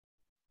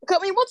I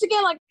mean, once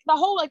again, like the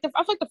whole, like I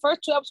feel like the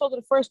first 2 episodes of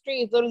the first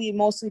three is literally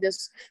mostly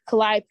just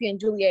Calliope and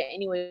Juliet,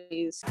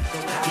 anyways.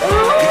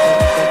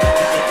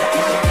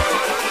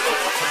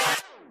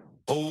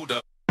 Hold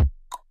up.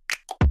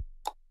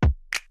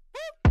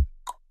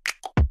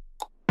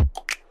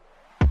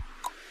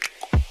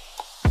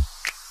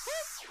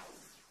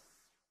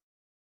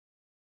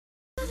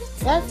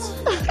 That's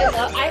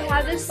I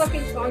have this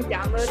fucking song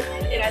downloaded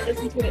and I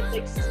listened to it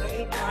like so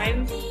many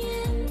times.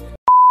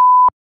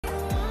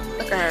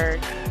 look at her.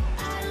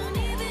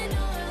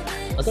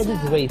 I thought this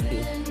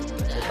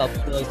racist. A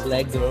couple of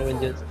black girl and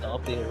just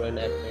stop and run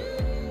after her.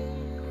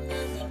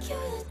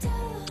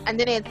 And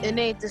then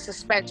they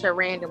disrespect her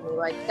randomly.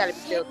 Like, you gotta be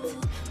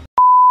joking.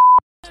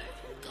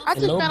 I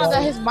just found out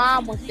that his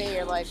mom was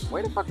there. Like,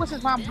 where the fuck was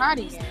his mom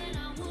hiding in?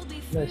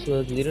 No, she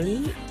was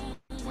literally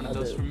One of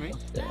those for me.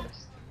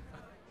 upstairs.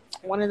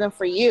 One of them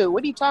for you.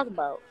 What are you talking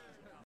about?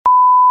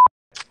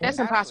 That's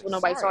impossible.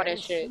 Nobody saw that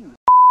shit.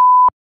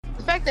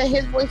 The fact that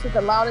his voice is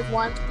the loudest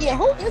one. Yeah,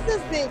 who is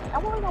this bitch? I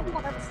want to know if we're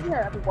gonna ever see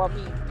her. I mean, well,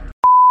 me.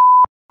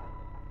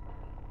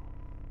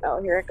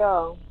 Oh, here it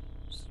goes.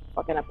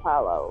 Fucking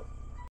Apollo.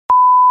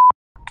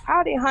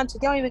 How they hunt? They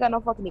don't even got no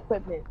fucking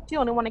equipment. She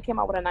the only one that came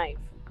out with a knife.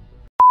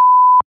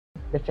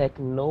 The fact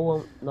no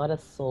one, not a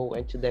soul,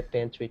 went to that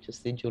pantry to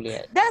see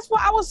Juliet. That's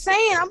what I was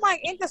saying. I'm like,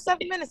 ain't the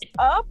 7 minutes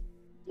up?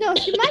 No,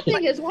 see, my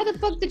thing is, why the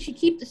fuck did she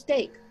keep the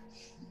steak?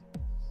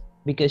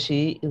 Because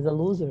she is a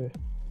loser.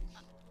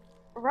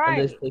 Right.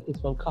 And the steak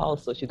is from Carl,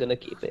 so she's gonna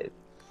keep it.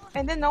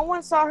 And then no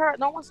one saw her.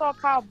 No one saw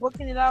Kyle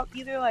booking it out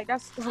either. Like,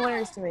 that's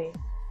hilarious to me.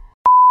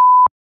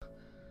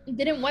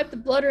 Didn't wipe the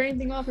blood or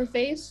anything off her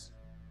face?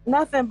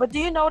 Nothing. But do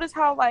you notice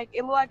how like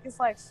it look like it's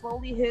like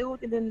slowly healed,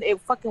 and then it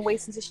fucking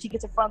waits until she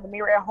gets in front of the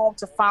mirror at home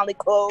to finally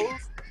close?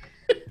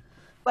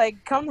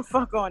 Like, come the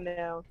fuck on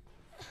now.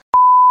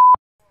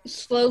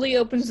 Slowly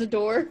opens the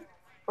door.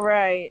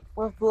 Right,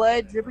 with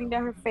blood dripping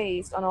down her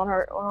face and on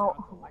her. Oh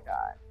my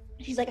god.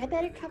 She's like, I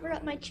better cover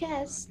up my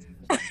chest.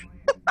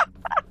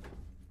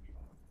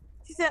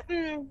 She said,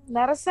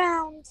 not a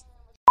sound.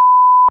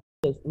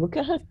 Just look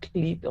at her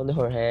clip on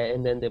her hair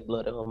and then the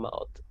blood on her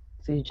mouth.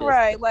 So you just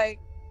Right, like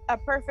a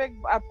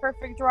perfect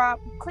drop.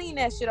 Clean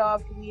that shit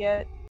off,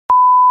 Juliet.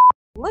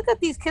 Look at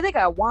these kids. They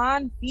got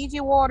wine,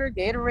 Fiji water,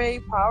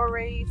 Gatorade,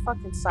 Powerade,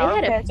 fucking Sour They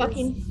had Patches. a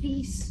fucking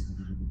feast.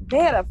 They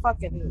had a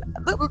fucking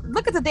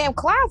look at the damn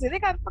closet. They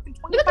got a fucking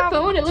 25. Look at the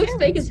phone. It looks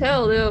fake as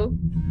hell, though.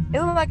 It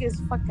looks like it's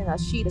fucking a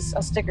sheet,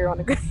 a sticker on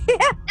the ground.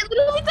 It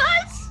literally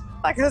does.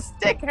 Like a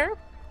sticker.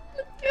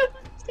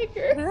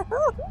 Sticker.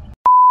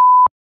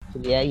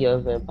 Juliet, you're a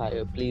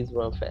vampire. Please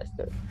run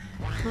faster.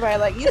 Right,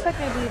 like you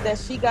fucking believe that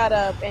she got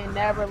up and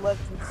never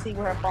looked to see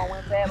where her phone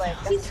went at. Like,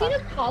 See, seeing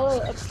Apollo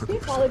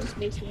just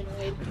makes me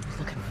annoyed.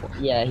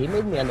 Yeah, he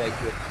made me annoyed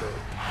too.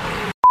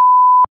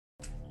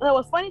 No,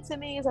 what's funny to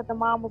me is that the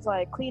mom was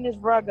like, clean this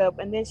rug up,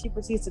 and then she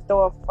proceeds to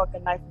throw a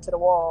fucking knife into the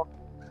wall,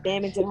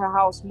 damaging her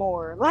house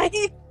more. Like,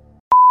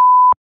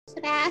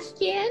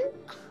 Sebastian?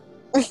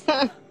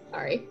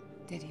 Sorry.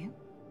 Did you?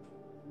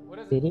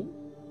 Did he?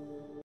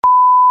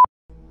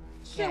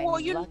 shit, well,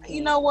 you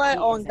know what?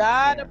 On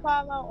God,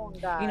 Apollo, on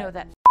God. You know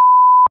that.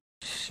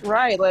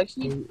 Right, like,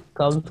 she, He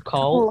comes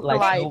call like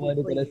Calliope,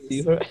 nobody gonna please.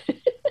 see her.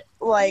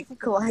 like,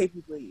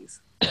 Calliope,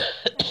 please.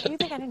 You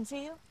think I didn't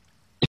see you?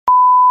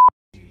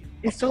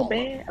 It's so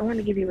bad. I want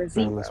to give you a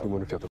zero. Unless we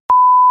want to feel the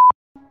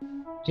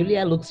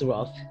Julia looks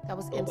rough. That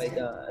was Oh my instant.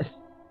 god.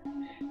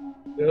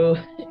 Girl,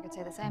 I could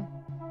say the same.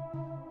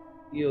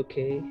 you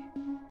okay?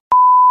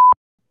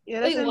 Yeah,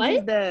 that's Wait, what?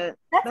 MG's dad.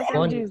 That's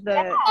Funny. MG's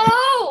dad.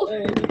 Oh!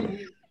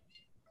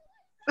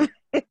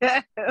 I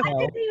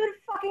didn't even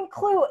fucking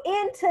clue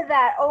into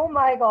that. Oh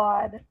my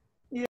god.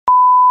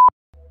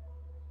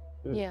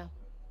 Yeah,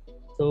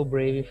 So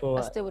brave for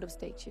I what? still would have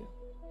staked you.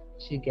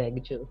 She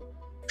gagged you.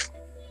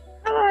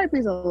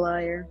 Calliope's a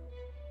liar.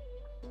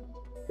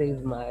 They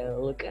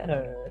smile. Look at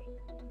her.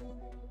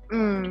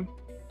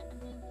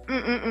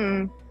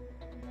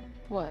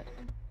 What?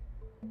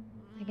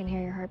 I can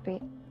hear your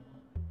heartbeat.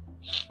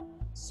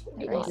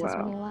 It Wow. races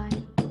when you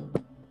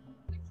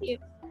lie.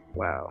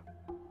 Wow.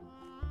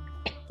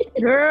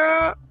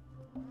 Girl,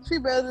 she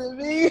better than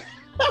me.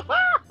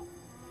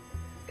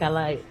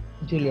 Kalai,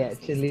 Juliet,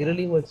 she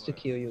literally wants to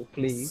kill you,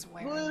 please.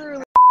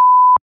 Literally.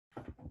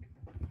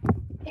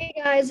 Hey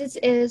guys, it's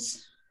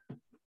Iz.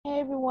 Hey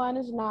everyone,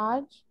 it's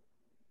Naj.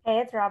 Hey,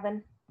 it's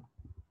Robin.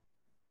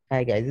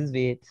 Hi guys, it's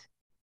Vit.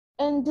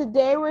 And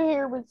today we're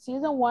here with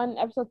season 1,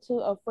 episode 2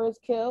 of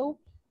First Kill.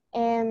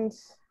 And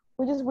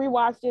we just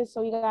rewatched it,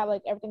 so we got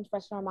like everything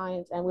fresh in our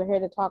minds, and we're here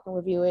to talk and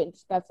review it and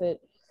discuss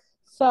it.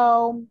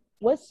 So,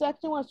 what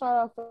section want to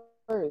start off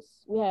first?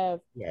 We have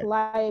Yes.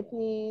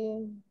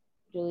 Calliope,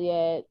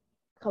 Juliet,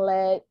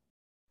 Colette,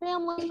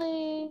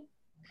 family,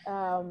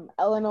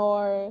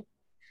 Eleanor,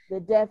 the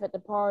death at the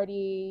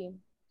party,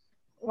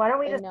 Why don't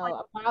we you just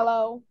know,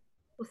 Apollo,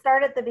 we'll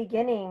start at the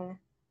beginning?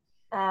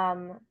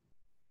 the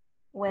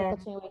When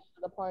continuation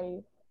of the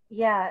party.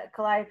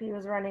 Calliope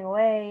was running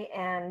away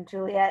and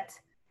Juliet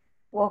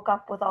woke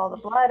up with all the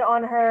blood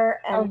on her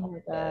Oh and my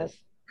gosh.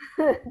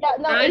 Yeah,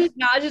 no,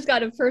 I just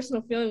got a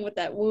personal feeling with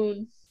that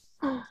wound.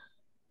 And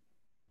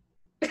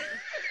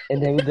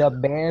then we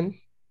got Ben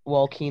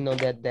walking on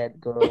that dead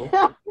girl.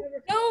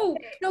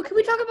 No, can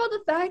we talk about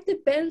the fact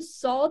that Ben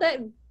saw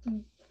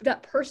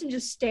that person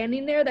just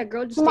standing there, that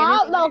girl just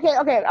Small. standing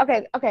there?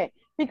 No, okay.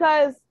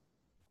 Because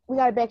we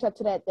gotta back up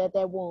to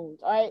that wound.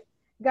 All right,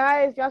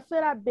 guys, y'all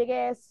saw that big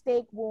ass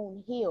steak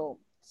wound heal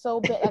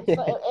so big, like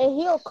it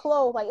healed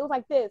close, like it was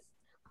like this,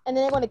 and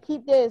then they're gonna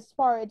keep this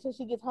part until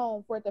she gets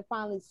home for it to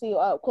finally seal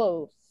up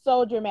close.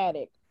 So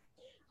dramatic,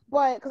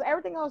 but because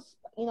everything else,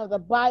 the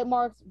bite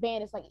marks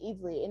vanished like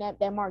easily, and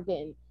that mark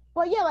didn't.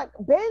 But yeah, like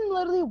Ben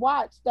literally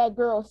watched that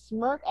girl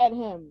smirk at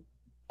him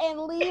and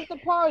leave the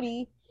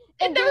party.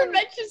 It never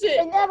mentions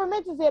it. It never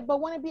mentions it, but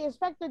when it be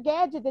Inspector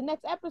Gadget, the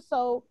next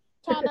episode,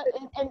 trying to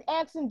and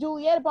asking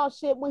Juliet about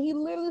shit when he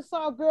literally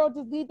saw a girl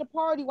just leave the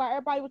party while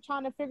everybody was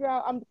trying to figure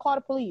out call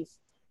the police.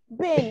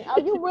 Ben, are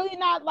you really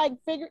not like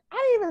figure?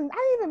 I didn't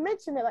even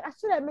mention it. Like I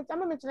should have mentioned. I'm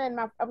gonna mention that in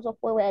my episode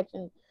 4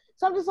 reaction.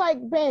 So I'm just like,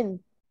 Ben,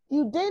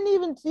 you didn't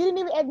even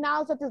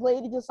acknowledge that this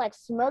lady just like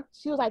smirked.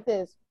 She was like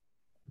this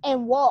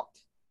and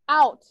walked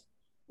out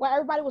while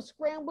everybody was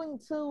scrambling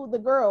to the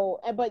girl,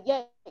 but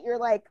yet you're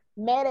like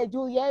mad at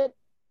Juliet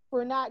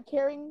for not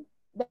caring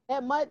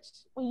that much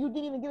when you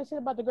didn't even give a shit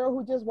about the girl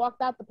who just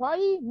walked out the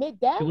party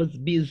mid-death. She was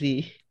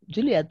busy.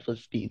 Juliet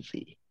was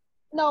busy.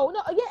 No,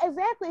 yeah,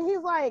 exactly.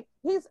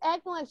 He's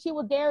acting like she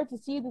would dare to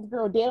see this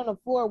girl dead on the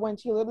floor when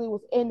she literally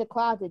was in the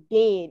closet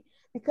dead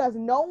because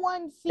no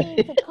one seemed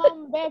to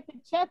come back to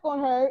check on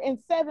her in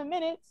 7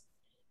 minutes.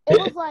 It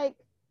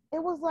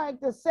was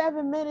like the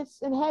 7 minutes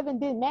in heaven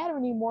didn't matter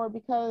anymore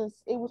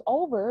because it was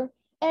over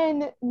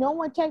and no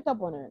one checked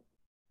up on her.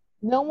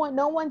 No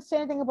one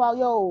said anything about,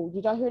 yo,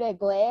 did y'all hear that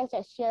glass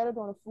that shattered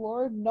on the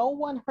floor? No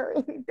one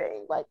heard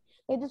anything. Like,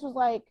 he just was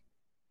like,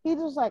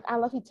 I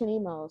left you 10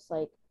 emails.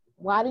 Like,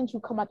 why didn't you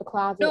come out the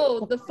closet?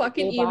 No, the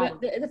fucking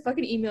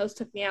emails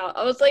took me out.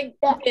 I was like,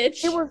 yeah,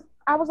 bitch.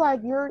 I was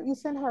like, you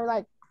sent her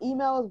like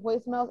emails,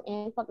 voicemails,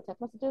 and fucking text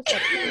messages.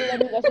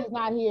 Like, that she's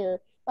not here.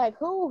 Like,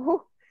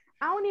 who?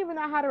 I don't even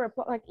know how to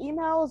reply. Like,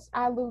 emails,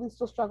 I literally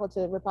still struggle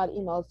to reply to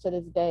emails to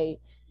this day.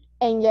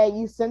 And yet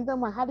you send them,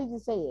 like, how did you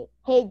say it?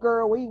 Hey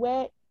girl, where you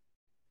at?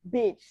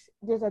 Bitch,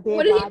 there's a dead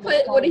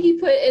What did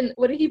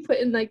he put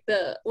in like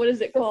the, what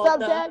is it called?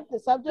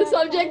 The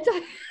subject.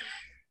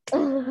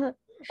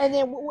 And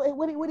then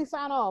what did he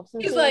sign off?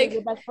 He's like,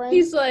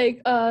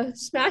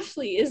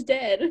 Smashley is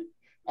dead.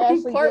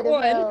 Ashley part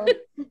 1.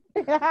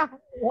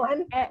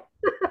 One?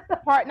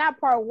 Not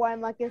part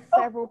 1, like it's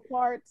several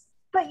parts.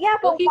 But yeah,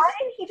 why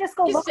didn't he just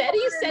go he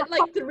sent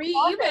like 3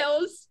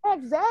 emails.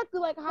 Exactly.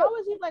 Like, how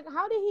did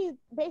he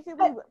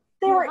basically...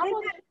 They were in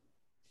that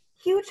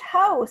huge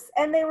house,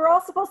 and they were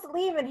all supposed to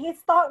leave, and his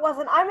thought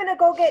wasn't, I'm going to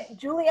go get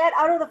Juliet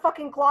out of the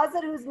fucking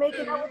closet who's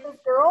making out with this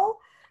girl.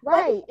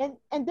 Right. Like,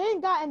 and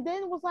then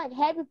was like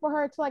happy for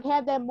her to like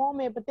have that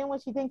moment, but then when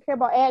she didn't care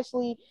about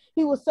Ashley,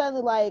 he was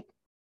suddenly like,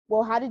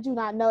 well, how did you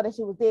not know that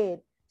she was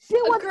dead? She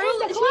was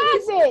in the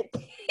closet.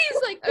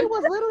 He's like, she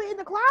was literally in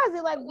the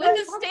closet, like with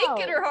a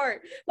stake in her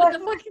heart. With a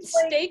fucking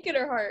stake in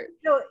her heart.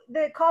 No,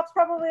 the cops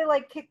probably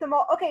like kicked them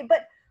all. Okay,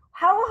 but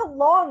how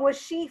long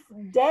was she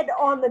dead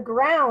on the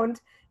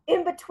ground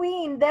in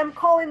between them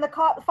calling the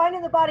cops,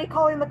 finding the body,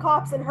 calling the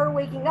cops, and her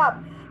waking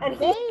up? And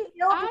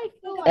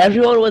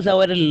everyone was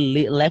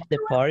already left the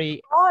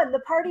party.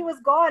 The party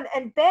was gone,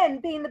 and Ben,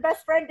 being the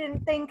best friend,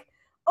 didn't think,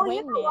 oh,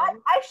 you know what?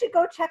 I should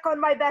go check on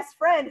my best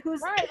friend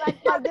who's right.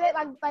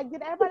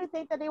 Did everybody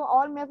think that they were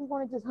automatically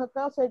going to just hook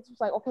up? So it's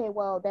just like, okay,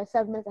 well, that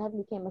 7 minutes of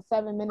heaven became a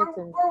 7 minutes.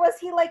 Or was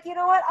he like, you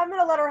know what? I'm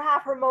going to let her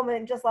have her moment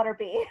and just let her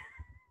be.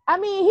 I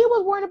mean, he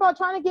was worried about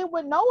trying to get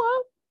with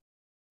Noah.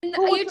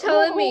 Are you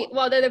telling me?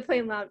 Well, they're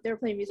playing loud. They're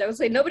playing music. I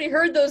was like, nobody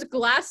heard those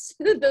glass,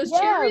 those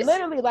cherries. Yeah,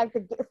 literally, like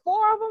the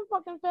 4 of them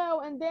fucking fell,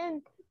 and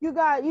then you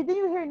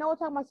didn't hear Noah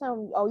talking about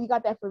something. Oh, you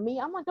got that for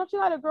me? I'm like, don't you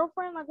got a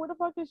girlfriend? Like, where the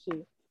fuck is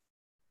she?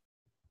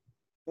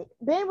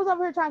 Ben was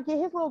over here trying to get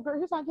his little girl,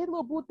 he was trying to get his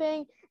little boo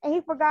thing, and he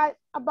forgot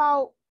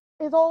about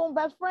his own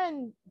best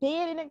friend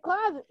dead in the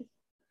closet.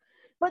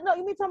 But no,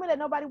 you mean tell me that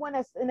nobody went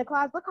in the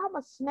closet? Look how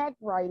much snack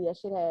variety that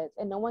shit has,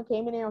 and no one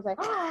came in there and was like,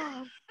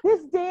 oh,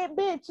 this dead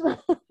bitch.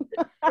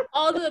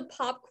 All the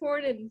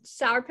popcorn and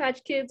Sour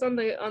Patch Kids on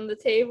the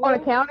table, on the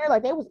counter,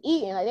 like they was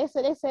eating. Like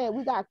they said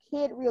we got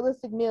kid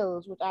realistic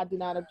meals, which I do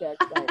not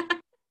object. Like,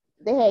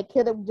 they had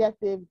kid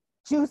objective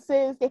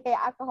juices, they had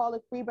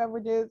alcoholic free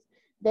beverages.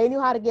 They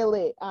knew how to get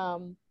lit.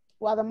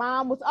 While the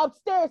mom was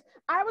upstairs,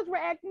 I was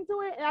reacting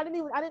to it, and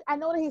I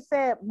know that he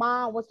said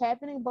mom was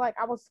happening, but like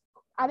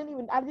I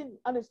didn't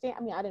understand.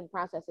 I mean, I didn't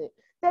process it.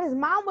 That his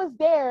mom was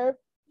there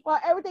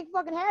while everything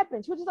fucking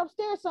happened. She was just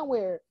upstairs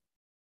somewhere.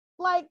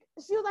 Like,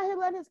 she was out here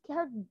letting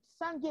her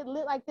son get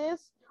lit like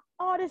this.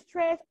 All this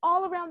trash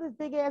all around this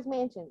big ass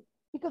mansion.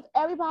 Because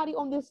everybody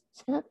on this,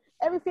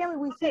 every family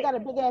we see got a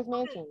big ass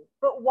mansion.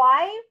 But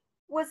why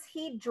was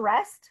he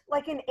dressed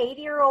like an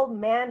 80-year-old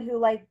man who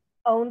like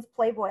owns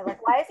Playboy?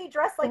 Like, why is he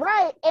dressed like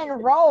right in a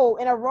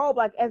robe,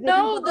 like as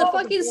no, the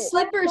fucking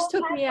slippers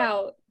took me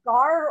out.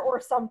 scar or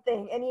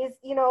something, and he's,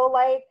 you know,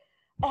 like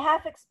a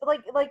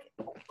like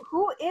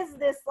who is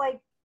this like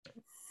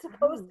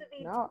supposed to be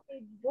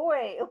teenage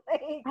boy?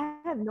 Like, I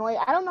have no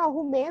idea. I don't know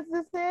who man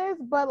this is,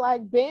 but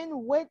like Ben,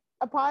 what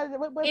part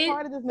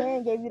of this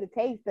man gave you the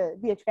taste to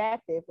be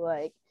attractive?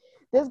 Like,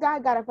 this guy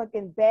got a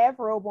fucking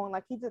bathrobe on,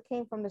 like he just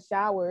came from the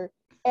shower,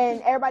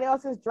 and everybody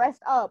else is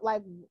dressed up.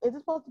 Like, is it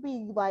supposed to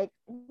be like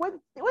what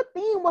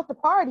theme was the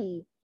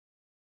party?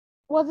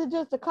 Was it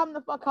just to come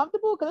the fuck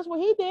comfortable? Because that's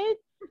what he did.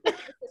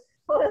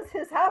 well, it's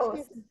his house.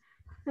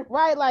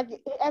 Right, like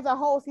as a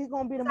host, he's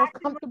gonna be the most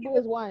comfortable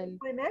as one.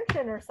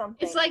 Dimension or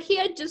something. It's like he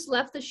had just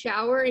left the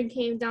shower and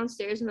came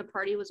downstairs and the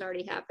party was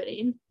already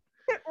happening.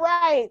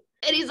 Right.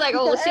 And he's like,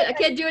 oh shit, I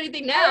can't do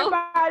anything now.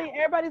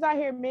 Everybody's out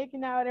here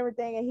making out and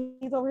everything, and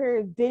he's over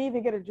here didn't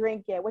even get a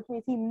drink yet, which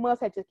means he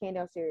must have just came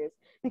downstairs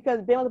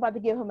because Ben was about to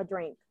give him a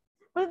drink.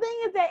 But the thing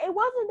is that it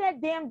wasn't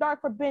that damn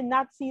dark for Ben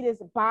not to see this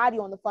body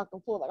on the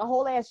fucking floor, like a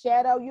whole ass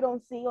shadow you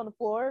don't see on the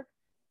floor,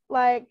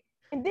 like.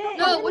 And then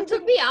what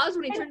took me out is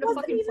when he turned the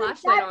fucking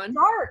flashlight on.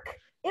 Dark.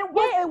 It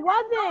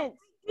wasn't.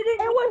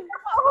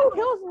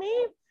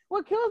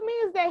 What kills me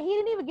is that he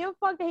didn't even give a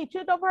fuck that he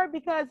tripped over her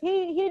because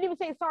he didn't even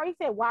say sorry. He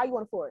said, "Why are you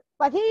on the floor?"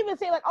 Like he didn't even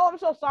say like, "Oh, I'm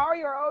so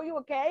sorry," or "Oh, you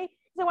okay?"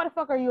 He said, "Why the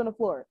fuck are you on the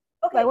floor?"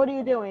 Okay. Like, what are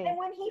you doing? And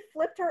when he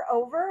flipped her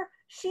over,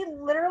 she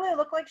literally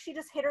looked like she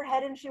just hit her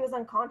head and she was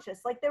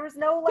unconscious. Like there was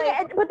no like.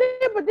 Yeah, but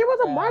there was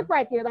a mark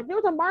right there. Like there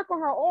was a mark on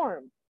her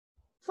arm.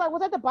 So like, was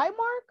that the bite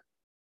mark?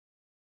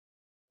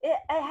 It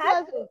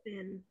had to have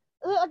been.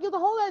 Like there's a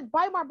whole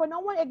bite mark, but no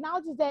one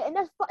acknowledges that. And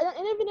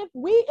even if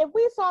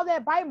we saw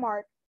that bite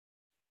mark,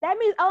 that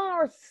means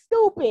Eleanor is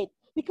stupid.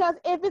 Because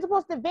if it's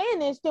supposed to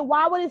vanish, then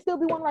why would it still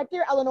be one right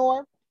there,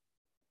 Eleanor?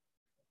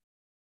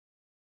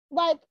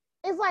 Like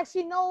it's like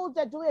she knows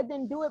that Julia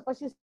didn't do it, but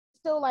she's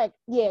still like,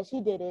 yeah,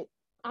 she did it.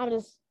 I'm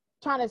just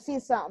trying to see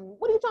something.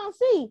 What are you trying to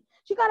see?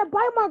 She got a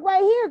bite mark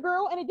right here,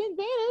 girl, and it didn't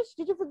vanish.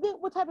 Did you forget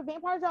what type of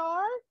vampires y'all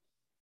are?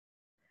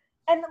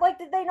 And like,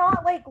 did they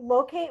not like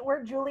locate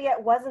where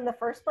Juliet was in the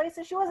first place?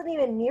 And she wasn't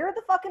even near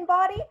the fucking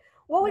body.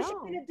 What was she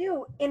gonna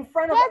do in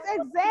front of? That's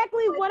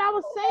exactly what I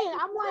was saying.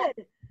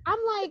 I'm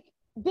like,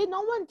 did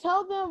no one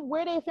tell them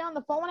where they found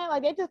the phone at?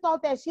 Like they just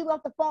thought that she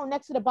left the phone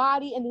next to the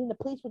body, and then the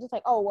police were just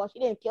like, oh well, she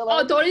didn't kill her.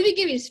 Oh, don't even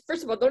get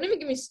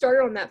me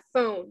started on that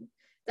phone.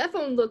 That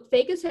phone looked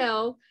fake as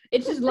hell.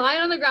 It's just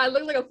lying on the ground, it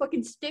looked like a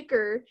fucking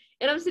sticker.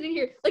 And I'm sitting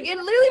here, like, and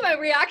literally my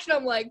reaction,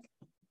 I'm like,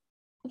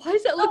 why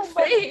does that look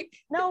fake?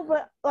 No,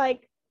 but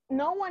like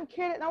no one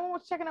cared. No one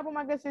was checking up on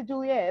my good sister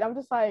Juliet. I'm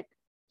just like,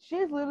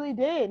 she's literally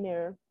dead in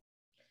there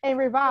and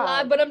revived.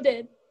 Alive, but I'm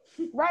dead.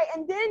 Right,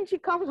 and then she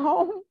comes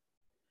home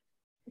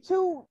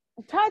to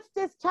touch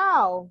this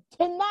child,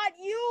 to not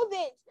use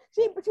it.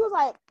 She was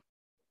like,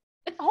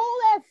 whole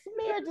ass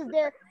smear just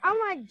there. I'm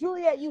like,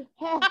 Juliet, you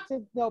have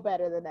to know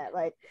better than that.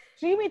 Like,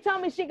 you mean tell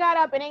me she got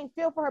up and ain't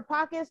feel for her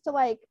pockets to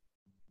like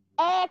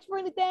ask for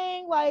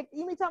anything? Like,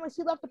 you mean tell me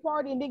she left the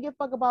party and didn't give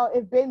a fuck about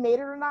if Ben made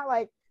it or not?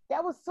 Like,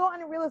 that was so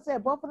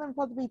unrealistic. Both of them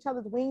supposed to be each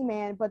other's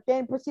wingman, but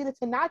then proceeded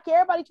to not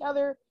care about each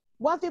other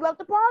once they left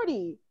the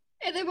party.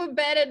 And then when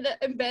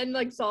Ben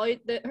like saw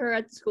her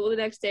at school the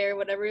next day or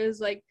whatever, it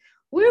was like,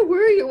 where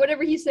were you?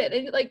 Whatever he said,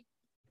 and like,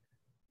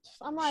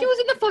 I'm like, she was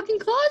in the fucking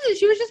closet.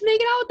 She was just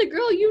making out with the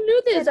girl. You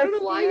knew this. I don't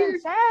know why you're.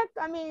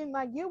 I mean,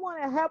 like you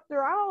want to help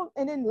her out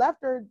and then left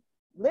her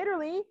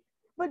literally,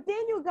 but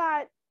then you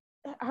got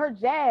her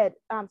dad.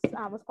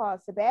 What's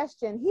called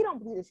Sebastian. He don't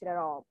believe this shit at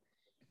all.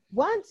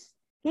 Once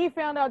he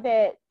found out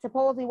that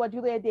supposedly what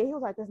Juliet did, he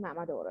was like, "This is not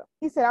my daughter."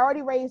 He said, "I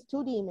already raised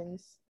 2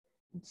 demons.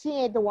 She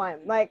ain't the one."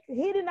 Like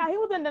he did not. He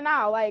was in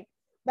denial. Like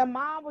the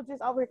mom was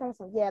just over here coming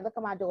saying, "Yeah, look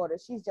at my daughter.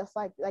 She's just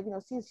like you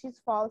know,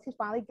 she's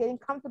finally getting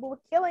comfortable with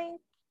killing."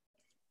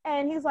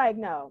 And he's like,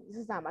 "No, this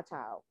is not my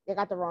child. They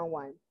got the wrong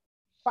one."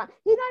 But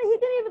he don't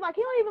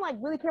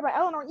even really care about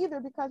Eleanor either,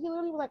 because he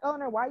literally was like,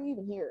 "Eleanor, why are you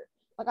even here?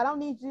 Like, I don't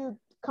need you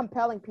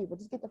compelling people.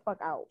 Just get the fuck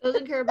out."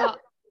 Doesn't care about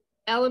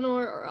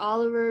Eleanor or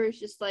Oliver. It's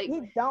just like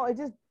he don't. It's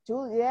just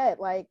Juliet.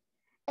 Like,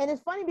 and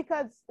it's funny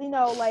because you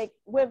know, like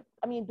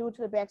due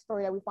to the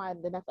backstory that we find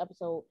in the next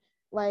episode,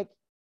 like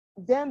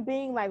them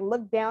being like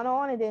looked down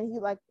on, and then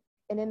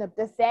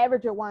the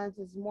savager ones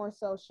is more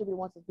so should be the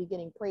ones to be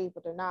getting praised,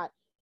 but they're not.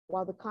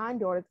 While the kind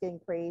daughter's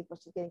getting praised, but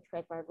she's getting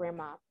tracked by her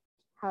grandma.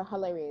 How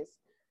hilarious.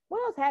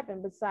 What else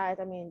happened besides,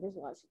 there's a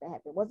lot of shit that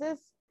happened.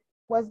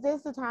 Was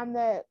this the time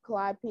that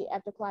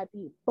after Clyde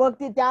P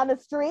booked it down the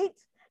street?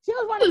 She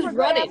was running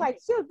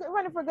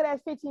for a good ass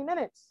 15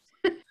 minutes.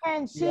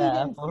 And she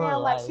didn't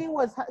sound like she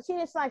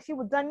didn't sound like she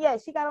was done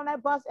yet. She got on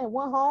that bus and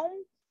went home.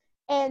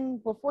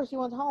 And before she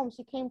went home,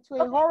 she came to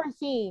a horror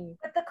scene.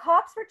 But the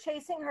cops were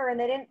chasing her and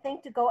they didn't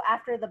think to go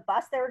after the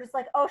bus. They were just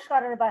like, oh, she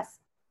got on a bus.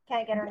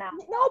 Can't get her now.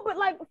 No, but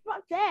like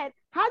fuck that.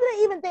 How did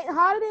they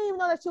even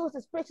know that she was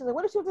suspicious? Like,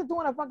 what if she was just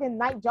doing a fucking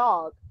night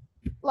jog?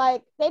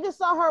 Like they just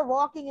saw her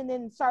walking and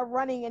then start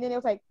running, and then it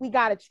was like, we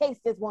gotta chase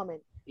this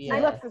woman. Yeah.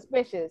 She looks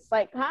suspicious.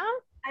 Like,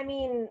 huh? I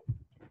mean,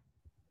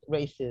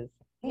 racist.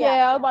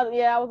 Yeah, I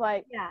was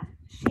like, yeah.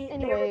 Anyways,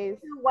 there were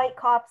 2 white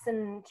cops,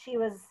 and she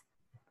was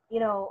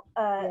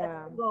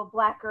a little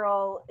black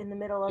girl in the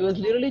middle of. She was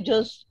literally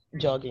just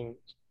jogging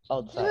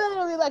outside.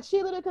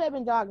 She literally could have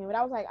been jogging, but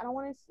I was like, I don't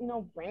want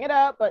to, bring it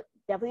up, but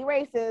definitely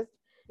racist.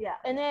 Yeah.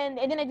 And then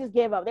they just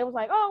gave up. They was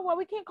like, oh well,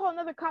 we can't call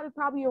another cop. He's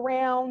probably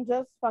around.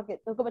 Just fuck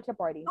it. Let's go back to the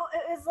party. Oh,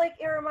 it's like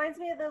it reminds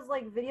me of those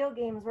like video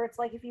games where it's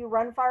like if you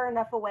run far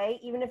enough away,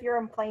 even if you're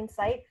in plain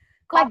sight.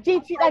 Like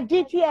GTA.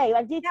 Yeah,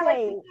 like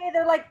GTA.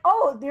 They're like,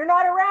 oh, you're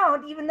not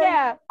around, even though.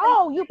 Yeah.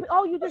 You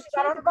just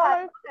changed the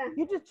color. Okay.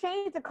 You just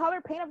changed the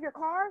color paint of your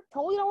car.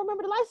 Totally don't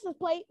remember the license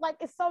plate. Like,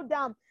 it's so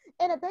dumb.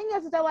 And the thing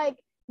is that like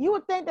you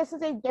would think that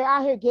since they're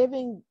out here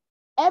giving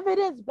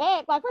evidence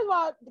back, like first of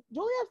all,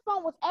 Julia's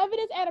phone was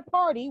evidence at a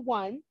party.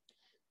 One,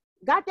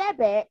 got that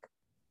back,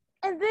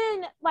 and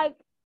then like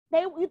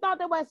you thought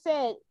they would have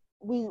said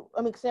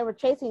because they were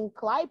chasing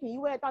Calliope,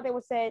 you would have thought they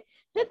would say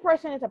this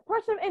person is a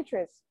person of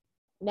interest.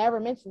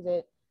 Never mentions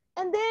it.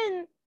 And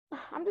then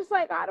I'm just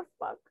like, how the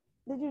fuck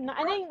did you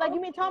not? And then like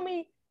you mean tell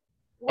me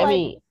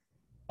like,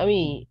 I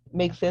mean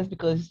makes sense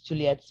because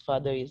Juliet's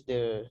father is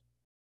there.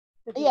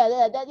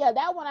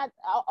 That one I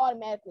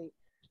automatically.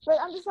 But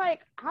I'm just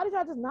like, how did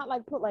y'all just not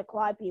like put like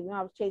Calliope when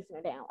I was chasing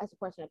her down as a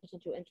person of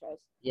potential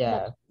interest?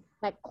 Yeah.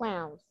 Like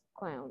clowns.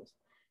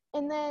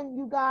 And then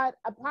you got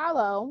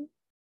Apollo,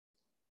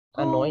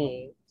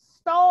 Annoying.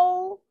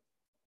 Stole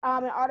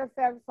an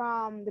artifact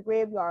from the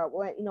graveyard,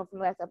 from the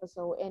last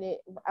episode, and it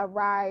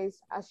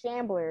arrives a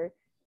shambler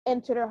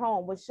into their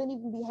home, which shouldn't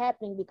even be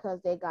happening because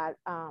they got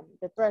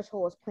the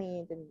thresholds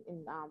cleaned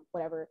and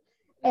whatever.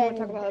 And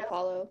we're talking about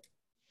Apollo.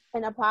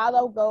 And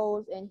Apollo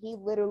goes and he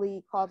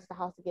literally causes the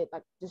house to get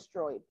like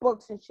destroyed.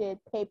 Books and shit,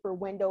 paper,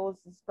 windows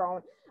is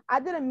thrown. I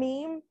did a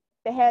meme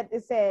that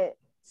said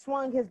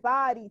swung his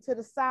body to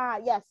the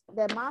side. Yes,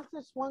 the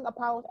monster swung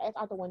Apollo's ass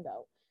out the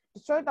window.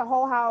 Destroyed the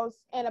whole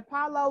house, and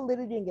Apollo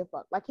literally didn't give a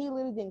fuck. Like, he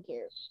literally didn't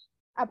care.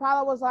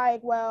 Apollo was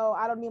like, well,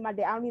 I don't need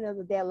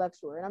another dead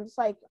lecturer. And I'm just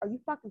like, are you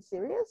fucking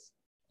serious?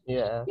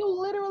 Yeah. You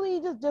literally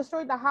just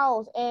destroyed the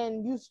house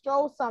and you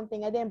stole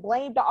something and then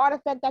blamed the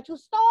artifact that you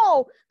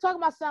stole.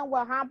 Talking about something,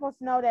 well, how I'm supposed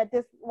to know that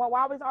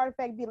why would this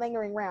artifact be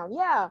lingering around?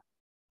 Yeah.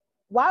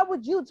 Why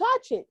would you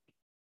touch it?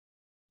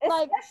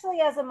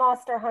 Especially as a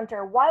monster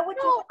hunter. Why would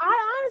you?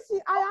 I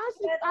honestly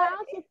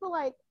feel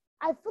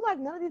like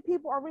none of these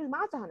people are really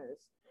monster hunters.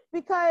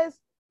 Because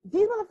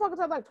these motherfuckers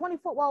are like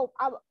 24. Well,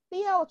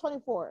 Theo is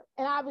 24,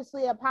 and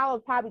obviously Apollo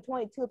is probably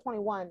 22,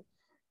 21,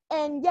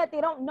 and yet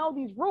they don't know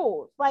these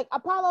rules. Like,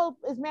 Apollo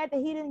is mad that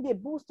he didn't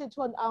get boosted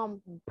to a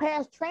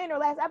past trainer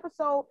last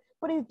episode,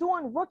 but he's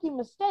doing rookie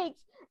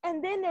mistakes,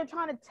 and then they're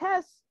trying to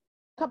test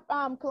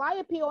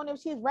Calliope on if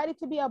she's ready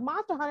to be a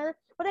monster hunter,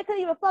 but they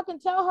couldn't even fucking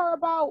tell her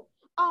about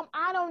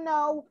I don't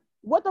know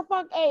what the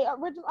fuck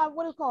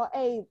what is called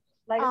a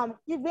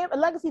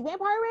legacy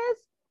vampire is.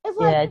 It's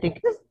like, I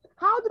think.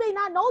 How do they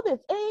not know this?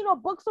 It ain't no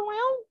books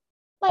around.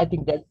 Like, I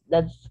think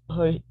that's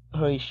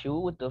her issue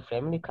with the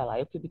family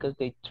Calliope because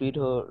they still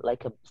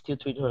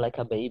treat her like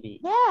a baby.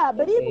 Yeah,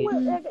 but even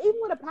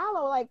with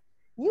Apollo, like,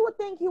 you would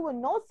think he would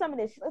know some of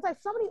this. It's like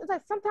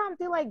sometimes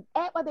they like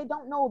act like they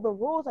don't know the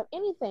rules of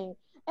anything,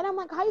 and I'm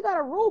like, how you got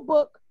a rule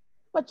book,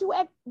 but you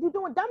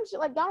doing dumb shit?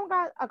 Like, y'all don't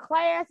got a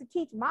class to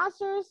teach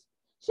monsters.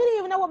 She didn't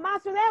even know what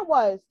monster that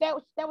was. That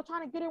was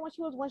trying to get her when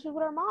she was with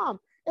her mom.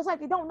 It's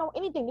like they don't know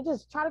anything. They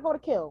just try to go to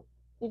kill.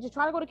 They just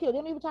try to go to kill. They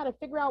don't even try to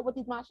figure out what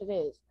these monsters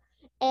is.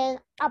 And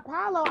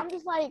Apollo, I'm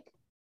just like,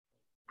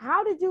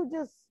 how did you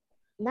just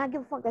not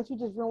give a fuck that you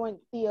just ruined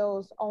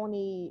Theo's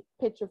only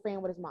picture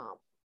frame with his mom?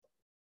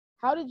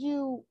 How did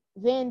you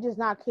then just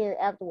not care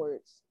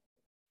afterwards?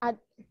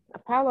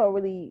 Apollo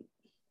really,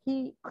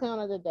 he clown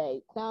of the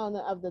day,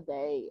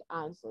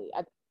 honestly.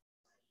 I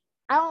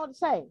don't know what to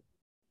say.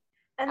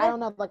 And I don't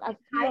know. Like, I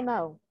don't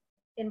know.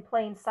 In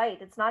plain sight.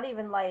 It's not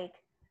even like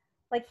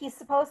he's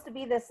supposed to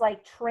be this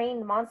like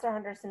trained monster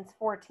hunter since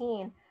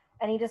 14,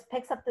 and he just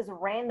picks up this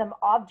random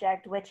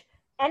object, which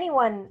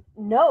anyone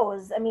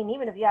knows. I mean,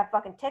 even if you have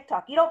fucking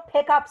TikTok, you don't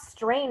pick up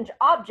strange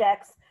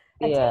objects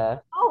and take them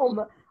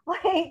home.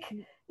 Like,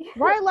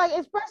 right? Like,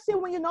 especially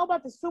when you know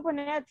about the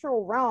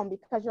supernatural realm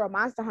because you're a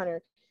monster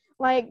hunter.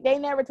 Like, they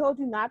never told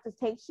you not to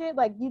take shit.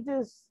 Like, you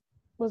just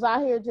was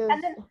out here just.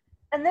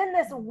 And then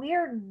this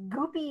weird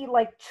goopy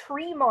like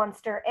tree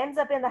monster ends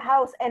up in the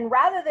house, and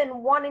rather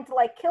than wanting to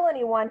like kill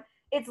anyone,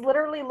 it's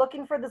literally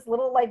looking for this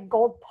little like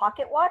gold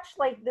pocket watch,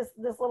 like this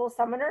little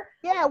summoner.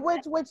 Yeah,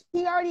 which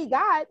he already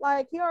got.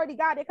 Like, he already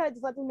got. They could have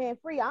just let the man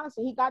free.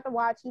 Honestly, he got the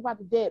watch. He about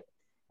to dip,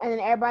 and then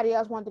everybody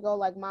else wanted to go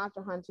like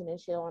monster hunting and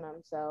shit on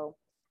him. So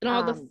and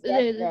all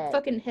the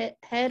fucking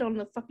head on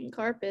the fucking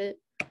carpet.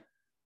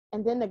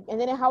 And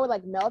then how it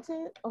like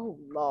melted. Oh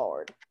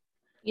Lord.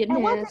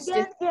 And once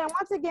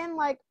again,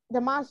 like,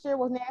 the monster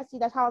was nasty.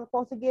 That's how it's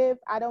supposed to give.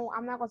 I'm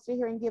not gonna sit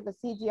here and give a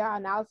CGI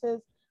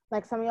analysis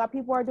like some of y'all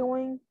people are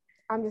doing.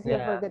 I'm just here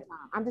for a good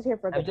time.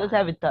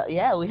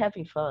 We're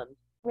having fun.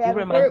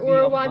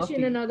 We're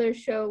watching another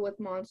show with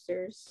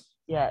monsters.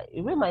 Yeah,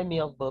 it reminded me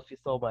of Buffy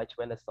so much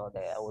when I saw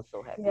that. I was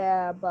so happy.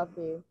 Yeah,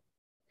 Buffy.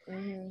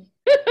 Mm-hmm.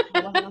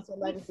 monster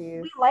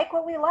legacies. We like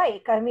what we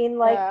like. I mean,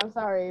 like, Yeah, I'm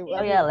sorry.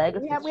 Oh yeah,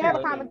 legacy. We have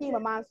a common theme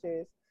of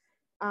monsters.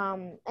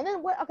 And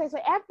then what? Okay, so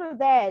after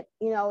that,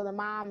 the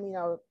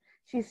mom,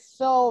 she's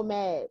so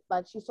mad.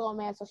 Like she's so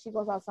mad, so she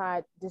goes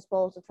outside,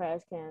 dispose the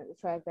trash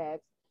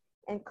bags,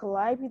 and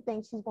Calliope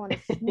thinks she's going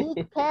to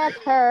sneak past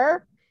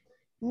her,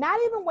 not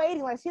even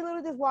waiting. Like she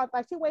literally just walked.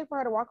 Like she waited for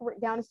her to walk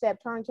down the step,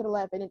 turn to the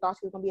left, and then thought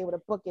she was gonna be able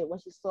to book it when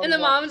she slowly. And the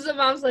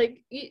mom's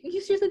like,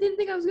 you seriously didn't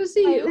think I was gonna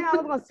see you? I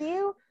was gonna see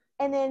you.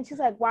 And then she's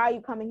like, "Why are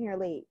you coming here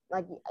late?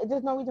 Like,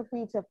 there's no reason for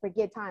you to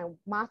forget time.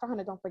 Monster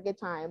hunters don't forget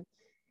time."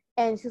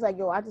 And she's like,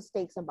 "Yo, I just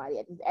staked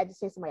somebody. I just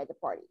staked somebody at the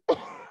party.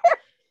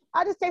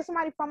 I just staked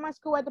somebody from my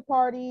school at the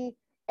party,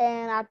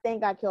 and I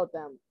think I killed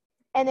them."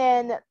 And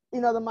then,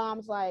 the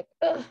mom's like,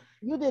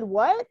 "You did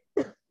what?"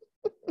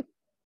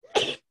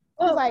 She's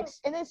like,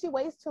 and then she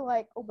waits to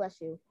like, oh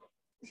bless you.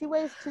 She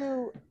waits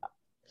to.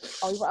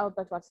 I was about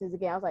to say this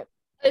again. I was like,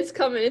 it's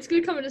coming. It's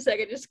gonna come in a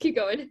second. Just keep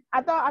going.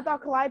 I thought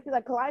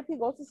Calliope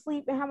goes to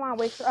sleep and her mom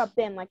wakes her up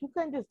then. Like you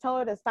couldn't just tell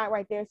her to stop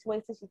right there. She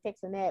waits till she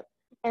takes a nap.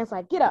 And it's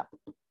like, get up.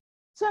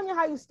 Tell me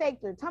how you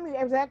staked her. Tell me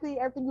exactly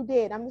everything you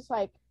did. I'm just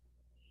like,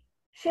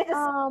 she had to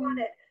sleep on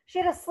it. She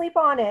had to sleep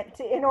on it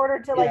in order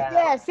to like.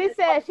 Yeah, she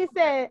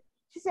said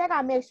I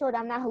gotta make sure that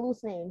I'm not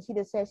hallucinating. She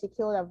just said she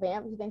killed a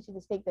vamp. She thinks she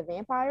just staked the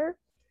vampire.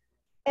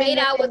 Made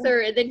out with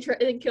her and then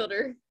killed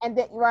her. And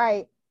then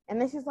right. And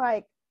then she's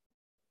like,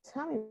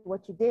 tell me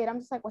what you did. I'm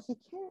just like, well, she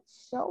can't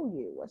show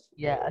you what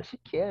she did. She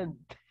can.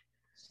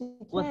 She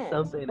What's can't,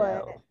 something but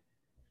else?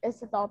 it's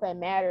just all that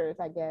matters,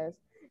 I guess.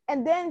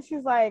 And then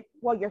she's like,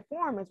 well, your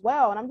form as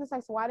well. And I'm just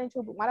like, so why don't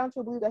you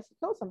believe that she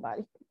killed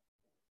somebody?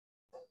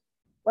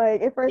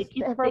 Like if her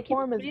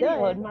form is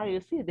good. Now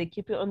you see, they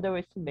keep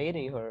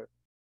underestimating her.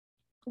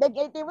 They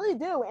really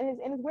do. And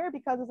it's weird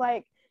because it's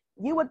like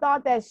you would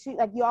thought that she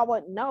like y'all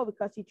wouldn't know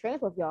because she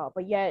trains with y'all,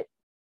 but yet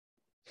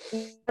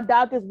you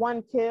doubt this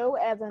one kill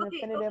as an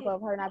definitive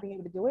of her not being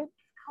able to do it.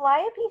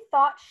 Calliope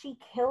thought she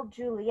killed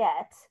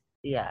Juliet.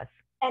 Yes.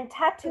 And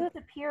tattoos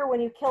appear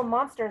when you kill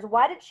monsters.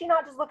 Why did she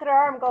not just look at her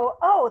arm and go,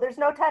 oh, there's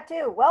no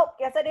tattoo? Well,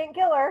 guess I didn't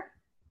kill her.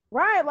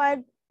 Right.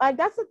 Like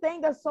that's the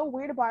thing that's so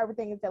weird about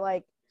everything is that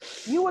like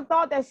you would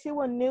thought that she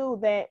would knew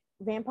that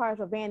vampires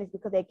were vanished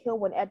because they killed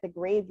one at the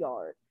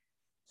graveyard.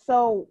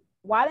 So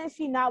why didn't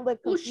she not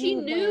look confused? Well, she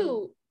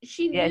knew.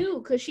 She knew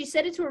because she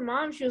said it to her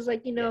mom. She was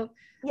like, yeah,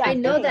 I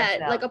know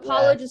that. Like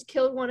Apollo just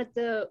killed one at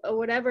the or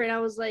whatever, and I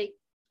was like,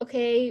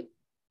 okay,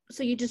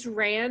 so you just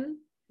ran.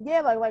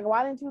 Yeah, like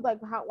why didn't you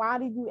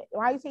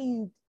why you say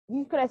you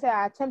could have said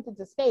I attempted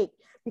to stake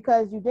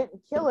because you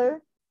didn't kill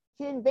her,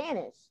 she didn't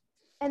vanish.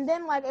 And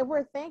then like if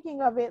we're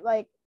thinking of it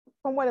like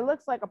from what it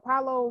looks like,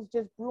 Apollo's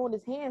just ruined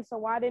his hand. So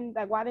why didn't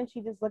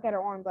she just look at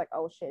her arm and be like,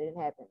 oh shit, it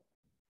didn't happen?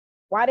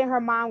 Why didn't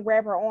her mom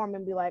grab her arm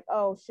and be like,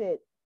 oh shit,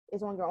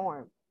 it's on your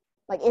arm?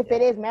 Like if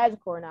it is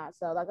magical or not.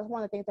 So like that's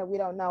one of the things that we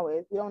don't know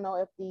is we don't know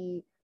if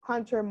the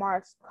hunter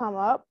marks come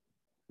up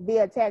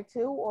via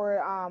tattoo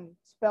or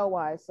spell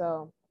wise.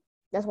 So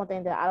that's one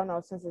thing that I don't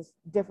know since it's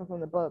different from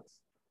the books.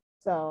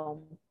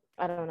 So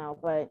I don't know.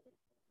 But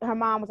her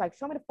mom was like,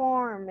 show me the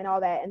form and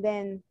all that. And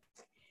then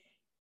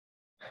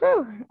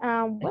what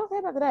was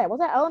that after that? Was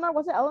that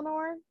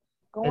Eleanor?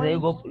 And then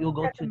you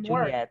go to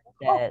Juliet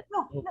that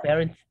her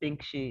parents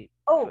think she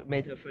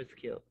made her first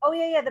kill. Oh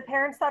yeah. The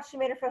parents thought she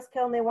made her first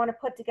kill and they want to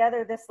put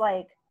together this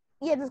like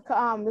this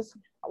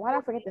why did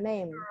I forget the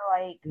name?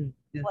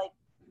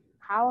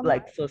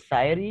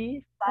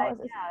 Society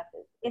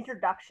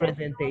introduction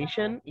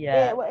presentation.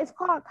 Yeah, well, it's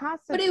called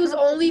constant. But it's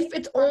only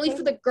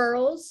for the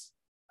girls.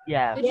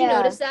 Yeah. Did you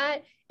notice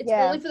that? It's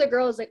only for the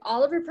girls. Like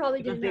Oliver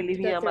probably didn't have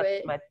to go through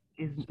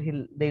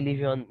it. They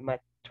live on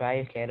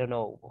matriarchy. I don't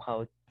know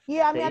how.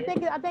 Yeah, I mean, I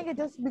think it's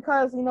just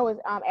because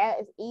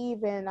it's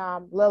Eve and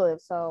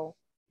Lilith, so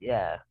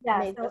yeah. So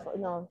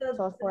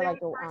it's for like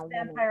the first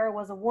vampire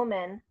was a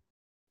woman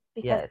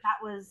because that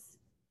was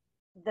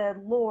the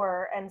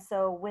lore, and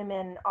so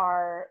women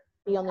are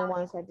the only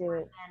ones that do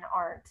it. Men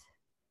aren't.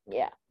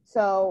 Yeah.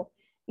 So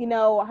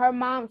her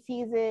mom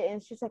sees it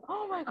and she's like,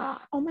 oh my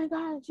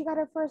god, she got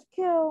her first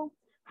kill.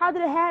 How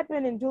did it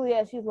happen? And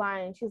Juliet, she's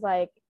lying. She's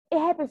like, it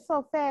happened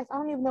so fast. I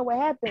don't even know what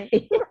happened.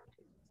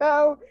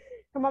 So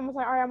her mom was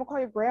like, all right, I'm gonna call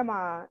your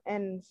grandma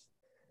and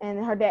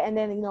her dad, and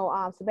then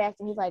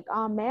Sebastian, he's like,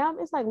 ma'am,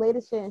 it's like late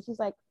as shit, and she's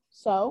like,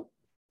 so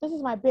this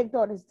is my big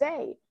daughter's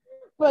day.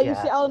 But you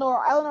see,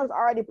 Eleanor's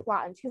already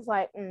plotting. She's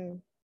like,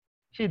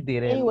 she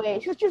did it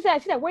anyway. She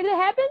said, where did it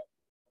happen?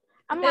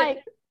 I'm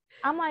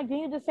like,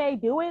 didn't you just say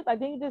do it? Like,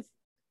 didn't you just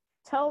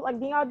tell? Like,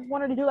 didn't y'all just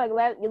want her to do like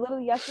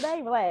literally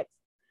yesterday? Relax.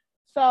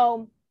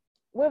 So,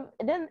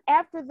 then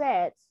after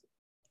that.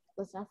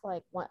 Listen, I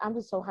feel like I'm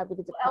just so happy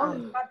to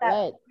Ellen's got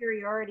that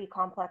superiority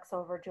complex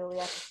over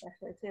Juliet,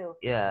 especially too.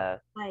 Yeah.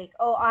 Like,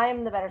 oh,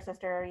 I'm the better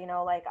sister.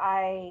 Like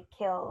I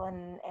kill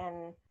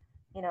and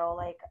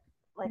like.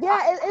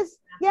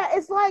 Yeah,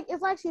 it's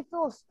like she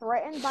feels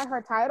threatened by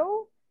her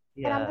title,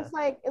 and I'm just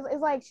like,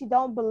 it's like she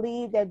don't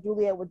believe that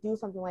Juliet would do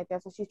something like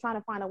that, so she's trying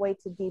to find a way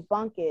to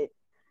debunk it.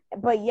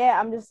 But yeah,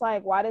 I'm just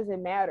like, why does it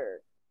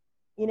matter?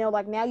 You know,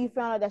 like now you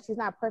found out that she's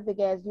not perfect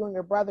as you and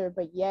your brother,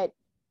 but yet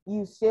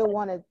you still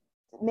want to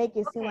make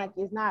it seem like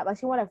it's not. Like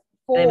she want to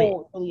I mean,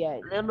 fool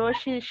Juliet. Leonor,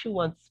 she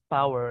wants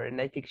power, and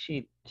I think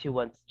she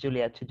wants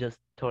Juliet to just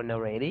turn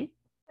already.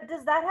 But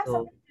does that have So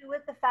something to do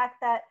with the fact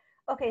that,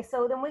 okay,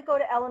 so then we go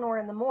to Eleanor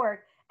in the morgue,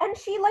 and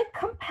she like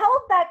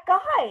compelled that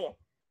guy.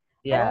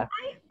 yeah,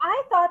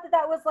 I thought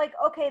that was like,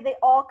 okay, they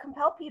all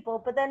compel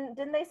people, but then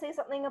didn't they say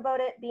something about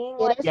it being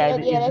Yeah, like they yeah,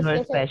 said, yeah, it's her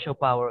they said special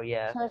power.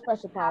 Yeah, it's her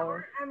special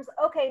power. I was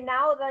okay,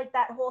 now like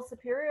that whole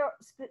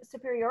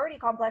superiority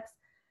complex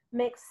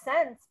makes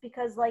sense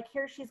because like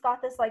here she's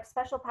got this like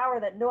special power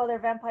that no other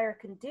vampire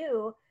can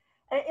do.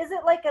 And is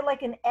it like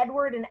an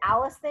Edward and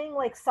Alice thing?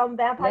 Like some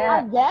vampire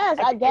I guess,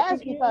 I I guess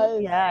think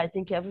because yeah, I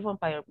think every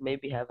vampire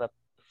maybe have a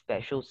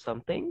special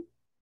something.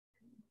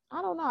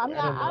 I don't know. I mean,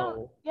 I don't I don't.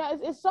 know. Yeah,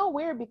 it's so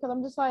weird because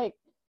I'm just like,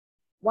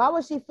 why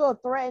would she feel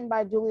threatened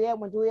by Juliet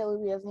when Juliet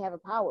literally doesn't have a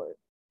power?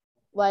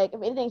 Like,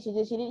 if anything,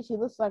 she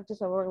looks like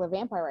just a regular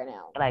vampire right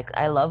now. Like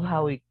I love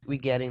how we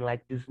getting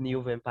like these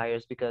new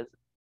vampires because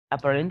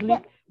apparently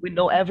Yeah, we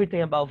know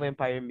everything about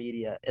vampire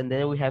media, and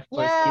then we have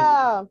first kill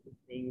yeah.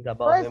 things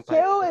about vampires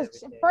and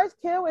everything. First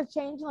kill is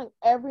changing like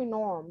every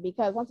norm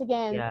because once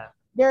again, Yeah,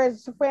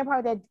 there's a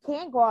vampire that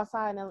can't go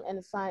outside in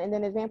the sun, and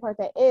then there's vampire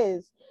that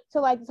is. So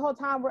like this whole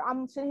time,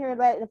 I'm sitting here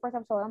like in the first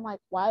episode, I'm like,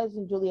 why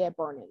isn't Juliet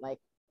burning? Like,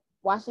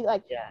 why she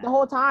like yeah, the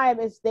whole time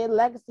it's their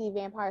legacy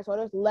vampire, so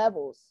there's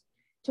levels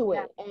to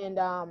it, and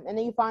then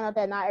you find out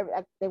that not every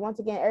like, they once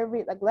again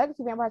every like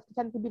legacy vampires can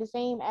technically be the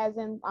same as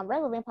in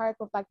regular vampires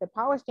with like the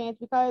power stance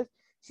because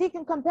she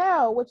can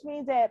compel, which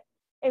means that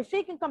if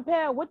she can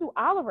compel, what do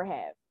Oliver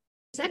have?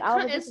 Is that Oliver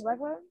kind just a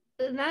regular?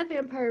 that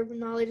vampire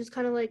knowledge is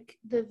kind of like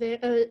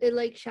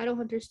like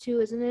Shadowhunters too,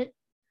 isn't it?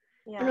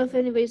 I don't know if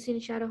anybody's seen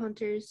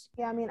Shadowhunters.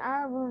 Yeah, I mean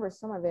I remember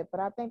some of it,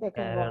 but I think they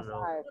couldn't I go don't know.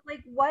 outside.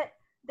 like what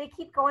they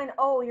keep going,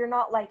 oh, you're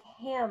not like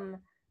him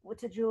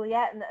to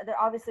Juliet, and they're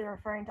obviously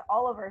referring to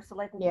Oliver. So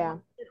like, Yeah.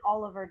 what did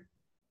Oliver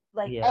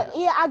like? Yeah.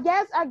 Yeah, I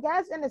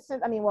guess in a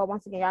sense. I mean, well,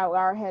 once again, y'all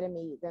are ahead of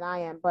me than I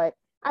am, but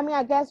I mean,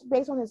 I guess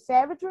based on his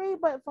savagery.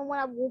 But from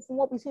what we've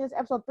seen in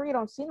episode 3, it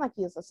don't seem like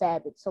he's a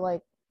savage. So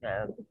like,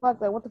 Yeah. what the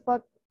fuck? Like, what the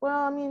fuck? Well,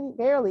 I mean,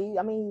 barely.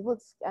 I mean, he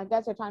looks. I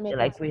guess they're trying to make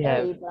Like him we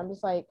scary, have, but I'm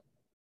just like,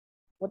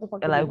 what the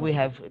fuck? and did he like we do?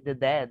 have the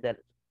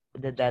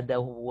dad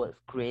that was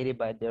created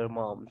by their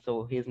mom,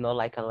 so he's not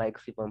like a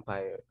legacy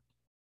vampire.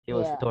 He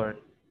was Yeah. torn.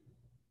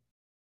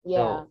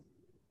 Yeah,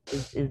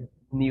 So it's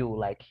new.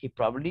 Like he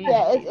probably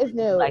yeah. It's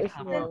new. like It's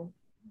new.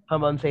 her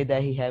mom say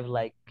that he have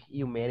like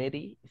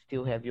humanity,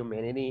 still have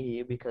humanity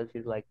here because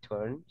he's like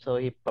turned. So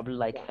he probably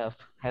like Yeah.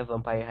 have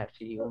vampire have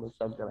to human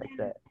something like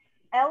that.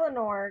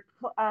 Eleanor,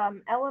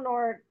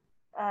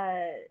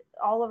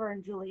 Oliver,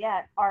 and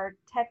Juliet are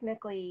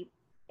technically,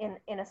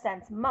 in a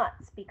sense,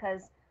 mutts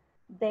because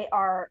they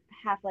are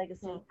half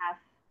legacy,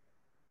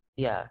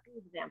 Yeah. half Yeah.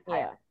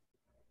 vampire.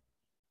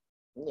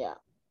 Yeah.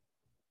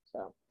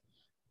 So,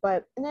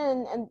 but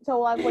and so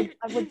like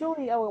with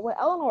Julie or with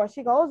Eleanor,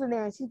 she goes in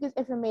there and she gets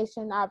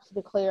information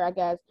obviously to Claire, I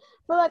guess.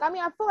 But like I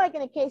mean, I feel like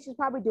in a case she's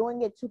probably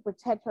doing it to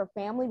protect her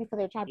family because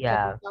they're trying to protect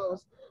Yeah.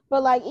 themselves.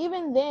 But like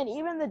even then,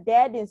 even the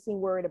dad didn't seem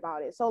worried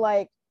about it. So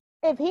like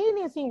if he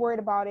didn't seem worried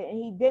about it and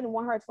he didn't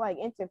want her to like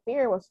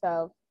interfere with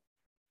stuff,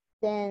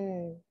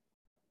 then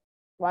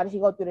why did she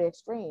go through the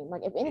extreme?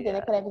 Like if anything,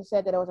 they could have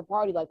said that it was a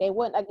party. Like they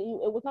wouldn't like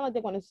it was not like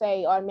they're going to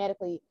say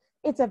automatically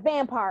it's a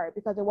vampire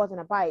because it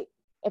wasn't a bite.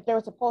 If they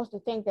were supposed to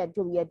think that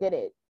Julia did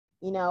it,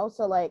 you know,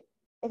 so like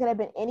it could have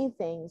been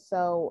anything.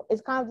 So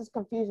it's kind of just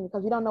confusing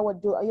because you don't know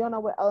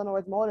what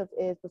Eleanor's motive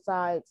is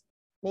besides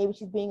maybe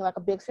she's being like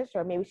a big sister,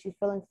 or maybe she's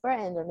feeling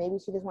threatened, or maybe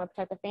she just want to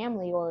protect the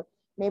family, or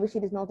maybe she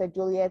just knows that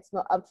Juliet's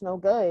up to no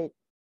good.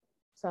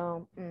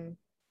 So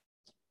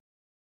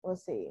we'll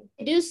see.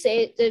 I do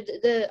say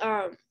the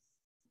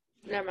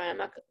never mind,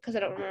 because I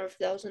don't remember if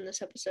that was in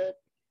this episode.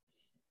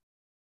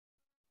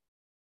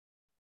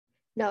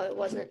 No, it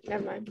wasn't.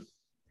 Never mind.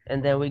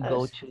 And then we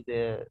go to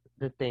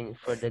the thing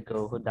for the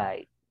girl who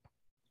died.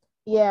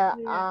 Yeah.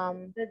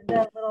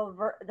 The little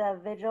the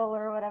vigil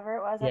or whatever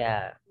it was.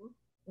 Yeah.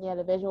 Yeah,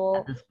 the visual,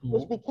 At the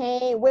which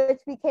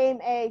school.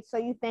 became a so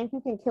you think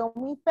you can kill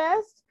me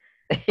fest.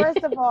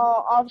 First of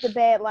all, off the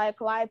bat, like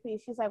Calliope,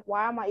 she's like,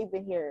 why am I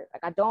even here?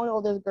 Like, I don't know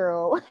this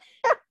girl.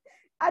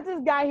 I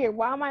just got here.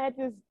 Why am I at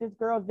this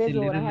girl's She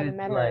vigil and I literally haven't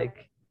met her?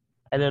 like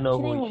I don't know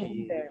She didn't who even she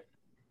be is. there.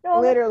 No,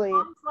 Literally.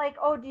 Mom's like,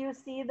 oh, do you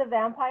see the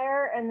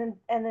vampire? And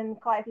then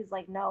Calliope's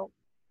like, no.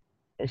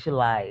 And she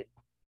lied.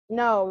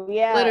 No,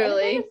 yeah.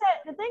 Literally. And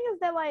the thing is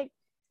that like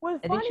what's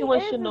I funny think she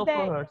wants to is know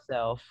that for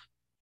herself.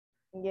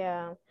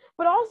 yeah.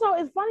 But also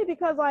it's funny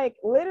because like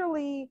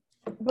literally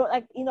but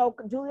like you know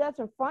Juliet's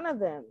in front of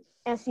them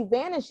and she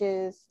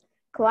vanishes.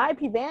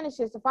 Calliope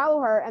vanishes to follow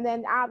her, and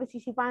then obviously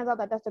she finds out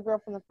that that's the girl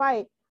from the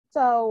fight.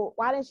 So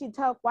why didn't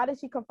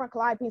she confront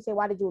Calliope and say,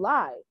 why did you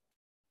lie?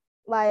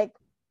 Like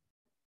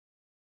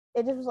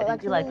it just was I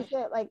like think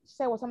like she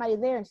said, was somebody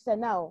there? And she said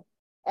no.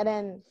 And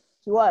then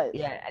she was.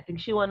 yeah, I think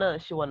she wanna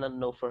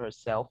know for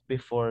herself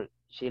before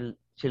she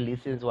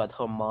listens what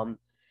her mom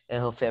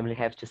and her family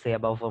have to say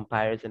about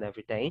vampires and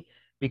everything,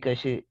 because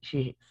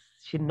she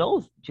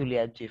knows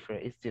Juliet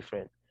different is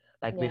different.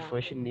 Like Yeah.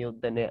 before she knew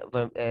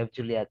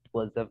Juliet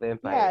was a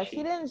vampire. Yeah,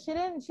 she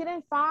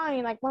didn't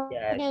find like once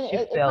Yeah, again she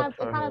it felt kind of it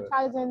for kind of her.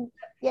 ties in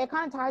it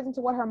kind of ties into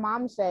what her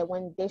mom said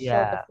when they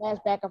showed the Yeah,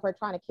 flashback of her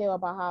trying to kill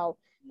about how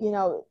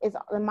it's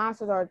the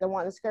monsters are the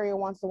scarier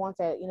ones, the ones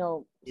that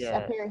yeah,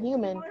 appear She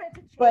human, wanted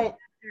to chase but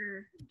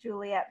after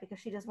Juliet because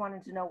she just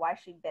wanted to know why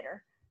she bit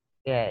her.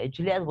 yeah.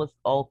 Juliet was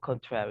all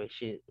contrary.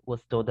 She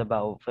was told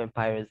about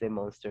vampires and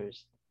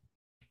monsters.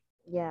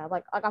 yeah,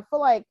 like I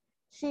feel like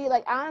she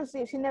like honestly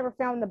if she never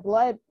found the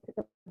blood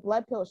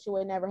pill she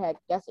would never have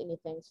guessed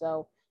anything.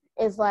 So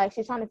it's like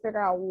she's trying to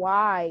figure out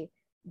why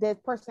the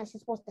person that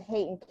she's supposed to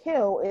hate and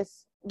kill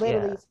is Yeah,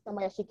 literally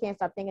somebody that she can't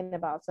stop thinking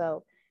about.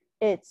 So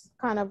it's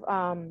kind of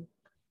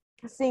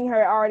seeing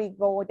her already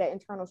go with that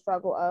internal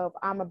struggle of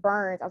I'm a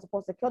Burns, I'm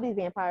supposed to kill these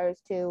vampires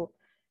to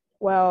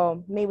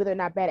well maybe they're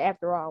not bad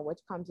after all, which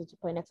comes into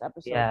play next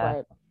episode. yeah.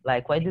 But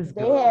Like why this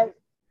they girl? have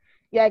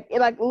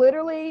like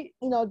literally,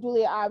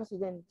 Julia obviously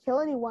didn't kill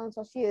anyone,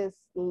 so she's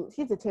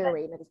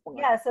deteriorating at this point.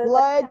 Yeah, so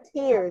Blood,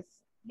 tears.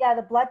 yeah,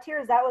 the blood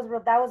tears, that was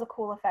real. That was a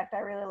cool effect.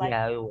 I really liked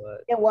Yeah, it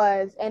was. It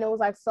was, and it was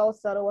like so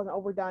subtle, it wasn't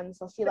overdone.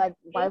 So she like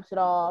wipes it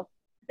off.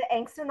 the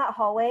angst in that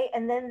hallway,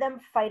 and then them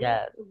fighting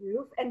Yeah. on the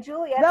roof, and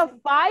Juliet The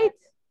fight,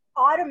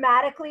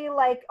 automatically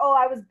like, oh,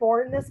 I was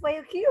born this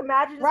way. Can you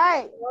imagine just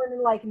right? being born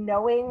and like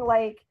knowing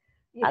like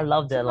I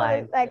love that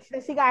line. Like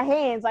she got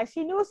hands. Like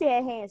she knew she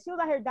had hands. She was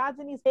out here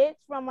dodging these hits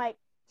from like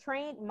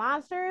trained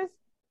monsters,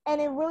 and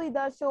it really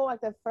does show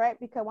like the threat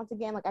because once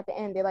again, like at the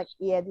end, they're like,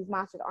 yeah, these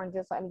monsters aren't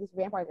just like these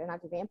vampires are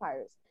not just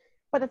vampires,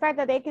 but the fact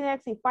that they can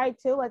actually fight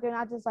too, like they're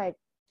not just like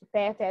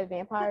fast ass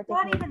vampires. It's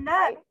not even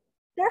that.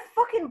 They're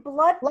fucking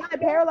blood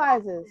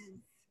paralyzes.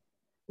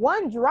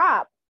 One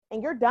drop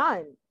and you're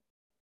done.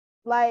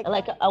 Like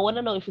I want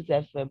to know if it's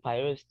a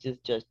vampire or it's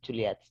just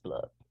Juliet's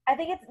blood. I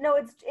think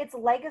it's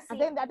legacy.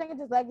 I think it's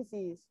just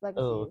legacies.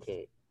 Oh,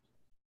 okay.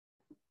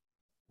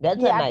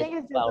 That's yeah, a I nice think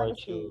it's just power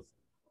legacies. too.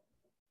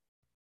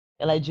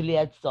 And like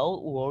Juliet's so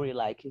worried,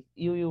 like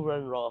you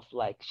run off,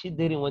 like she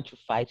didn't want to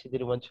fight, she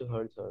didn't want to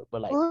hurt her,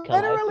 but like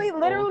literally,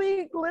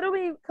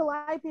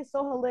 Calliope is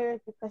so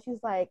hilarious because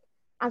she's like,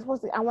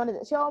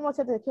 she almost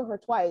had to kill her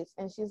twice,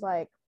 and she's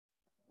like,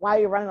 why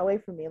are you running away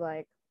from me?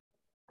 Like,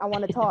 I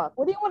want to talk.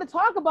 What do you want to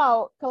talk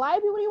about,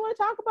 Calliope? What do you want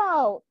to talk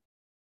about?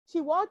 She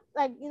walked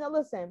like,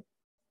 listen,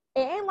 it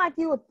ain't like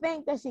you would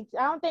think that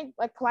I don't think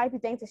like Calliope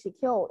thinks that she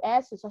killed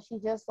Ashley, so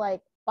she's just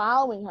like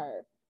following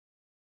her.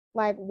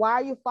 Like, why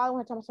are you following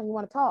her? Telling you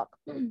want to talk?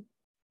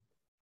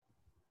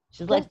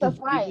 She's like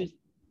the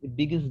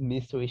biggest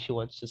mystery she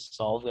wants to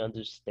solve and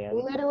understand.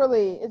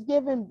 Literally, it's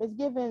given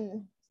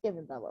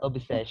Bella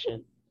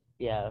obsession.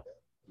 Yeah.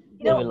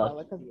 You know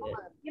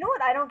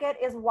what I don't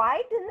get is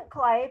why didn't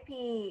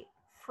Calliope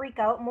freak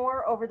out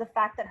more over the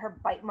fact that her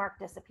bite mark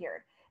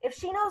disappeared? If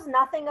she knows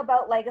nothing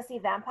about legacy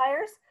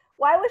vampires,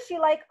 why was she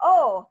like,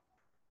 I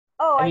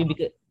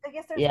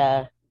guess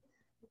there's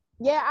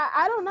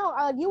I don't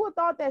know. You would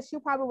thought that she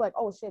probably like,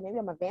 oh shit, maybe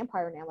I'm a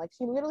vampire now. Like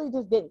she literally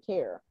just didn't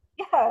care.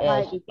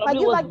 Yeah, she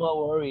probably was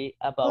more worried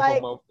about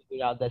her mom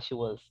figuring out that she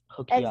was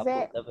hooking up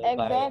with the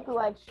vampire. Exactly.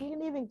 Like she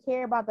didn't even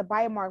care about the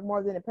bite mark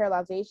more than the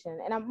paralyzation.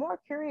 And I'm more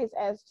curious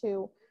as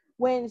to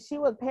when she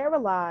was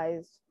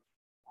paralyzed,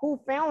 who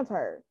found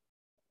her?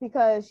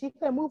 Because she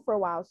couldn't move for a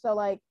while. So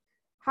like,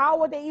 how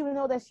would they even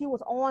know that she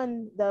was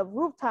on the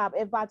rooftop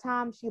if by the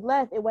time she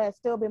left, it would have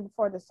still been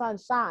before the sun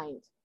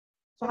shined?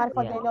 So how the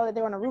fuck they know that they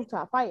were on a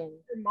rooftop fighting?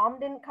 Her mom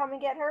didn't come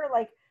and get her?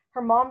 Like,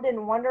 her mom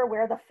didn't wonder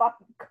where the fuck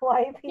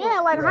Calliope how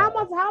am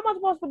I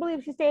supposed to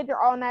believe she stayed there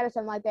all night or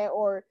something like that?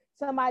 Or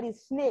somebody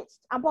snitched?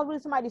 I'm supposed to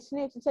believe somebody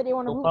snitched and said they were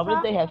on a rooftop?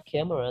 Probably they have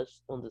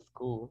cameras on the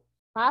school.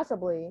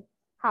 Possibly.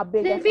 How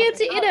big I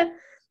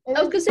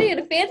was gonna say in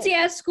a fancy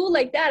ass school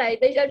like that,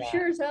 I'm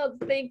sure as hell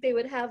think they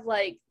would have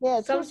like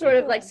some sort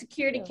of like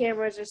security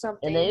cameras or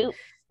something. And then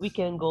we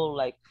can go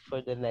like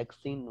for the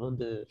next scene on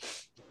the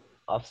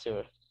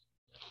officer,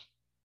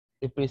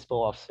 the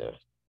principal officer.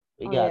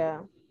 We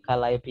got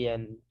Calliope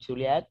and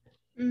Juliet,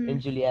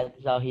 and Juliet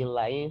is out here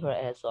lying her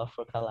ass off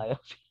for Calliope.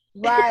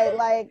 Right,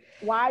 like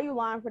why are you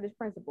lying for this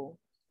principal?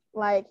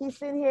 Like he's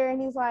sitting here and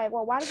he's like,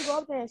 well, why did you go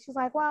up there? And she's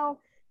like, well,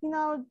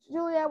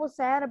 Juliet was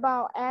sad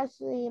about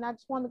Ashley, and I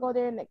just wanted to go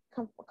there and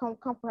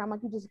comfort her. I'm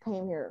like, you just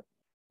came here.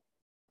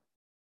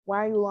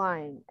 Why are you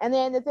lying? And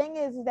then the thing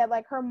is that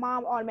like her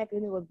mom automatically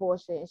knew it was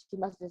bullshit, and she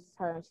messages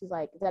her, and she's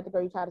like, is that the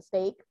girl you tried to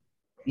stake?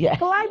 Yeah.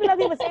 Calliope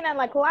doesn't even say that.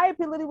 Like Calliope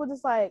literally was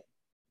just like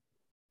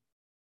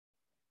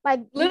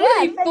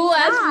literally full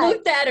ass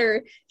looked at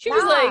her. She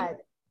was like,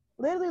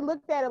 literally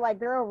looked at her like,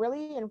 girl,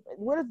 really? And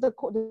what is the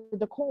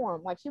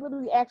decorum? Like she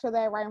literally asked her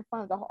that right in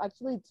front of the whole. Like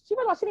she didn't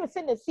even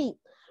sit in the seat.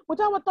 Which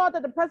I would thought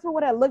that the principal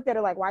would have looked at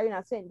her like, why are you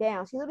not sitting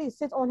down? She literally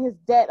sits on his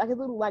desk, like his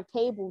little like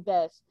table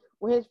desk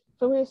where his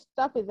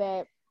stuff is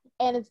at,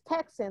 and it's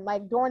texting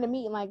like during the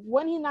meeting. Like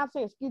when he not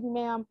saying, excuse me,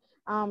 ma'am,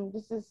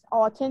 this is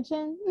all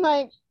attention.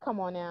 Like, come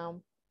on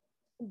now.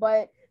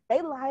 But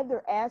they lied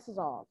their asses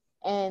off,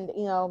 and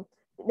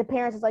the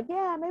parents is like,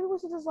 yeah, maybe we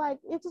should just like,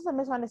 it's just a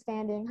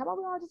misunderstanding. How about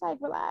we all just like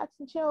relax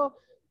and chill?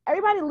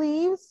 Everybody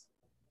leaves,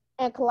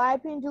 and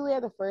Calliope and Julia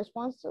are the first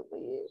ones to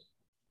leave,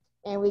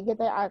 and we get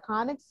that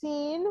iconic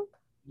scene.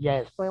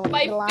 Yes.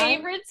 My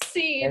favorite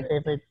scene. My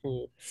favorite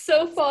scene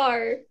so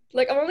far.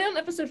 Like, I'm only on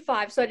episode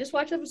 5, so I just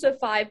watched episode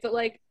 5, but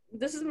like,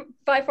 this is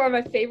by far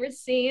my favorite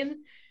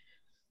scene.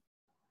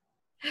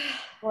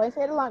 Go ahead,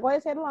 say the line. Go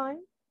ahead, say the line.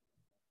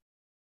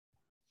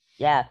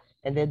 Yeah,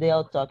 and then they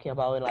all talking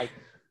about it, like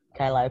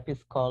Calliope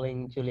is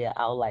calling Julia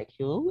out like,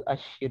 you a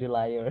shitty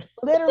liar.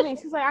 Literally,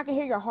 she's like, I can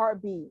hear your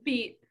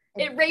heartbeat.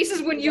 It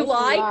races when you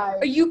lie.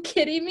 Are you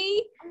kidding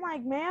me? I'm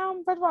like,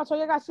 ma'am, first of all, so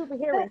you got super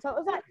hearing. So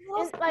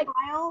it's like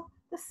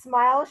the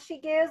smile she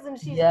gives, and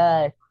she's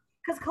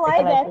because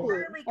Calliope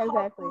literally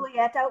called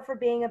Juliet out for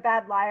being a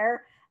bad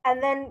liar,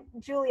 and then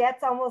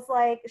Juliet's almost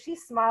like, she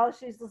smiles,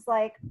 she's just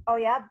like, oh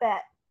yeah,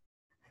 bet.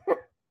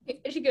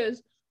 She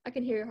goes, I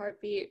can hear your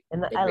heartbeat.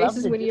 And it I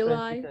races love when you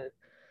lie.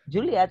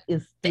 Juliet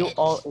is still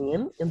all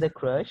in the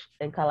crush,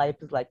 and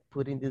Calliope is like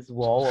putting this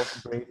wall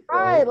of brave.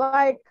 Right,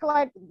 like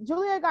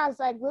Juliet got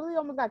like literally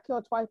almost got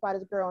killed twice by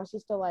this girl, and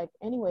she's still like,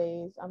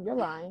 anyways, you're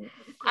lying.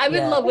 I'm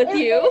in love with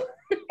you.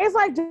 It's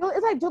like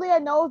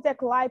Juliet knows that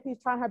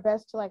Calliope's trying her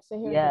best to like sit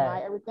here and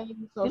deny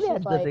everything. So Juliet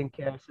she's doesn't like,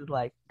 care. She's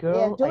like,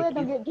 girl, Juliet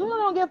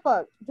don't get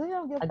fucked. Juliet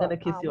don't get fucked. I'm gonna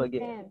kiss you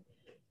again.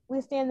 We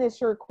stand this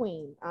sure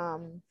queen.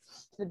 And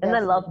I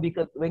love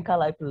because when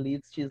Calliope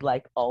leaves, she's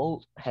like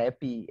all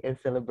happy and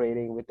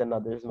celebrating with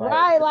another smile.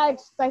 Right, like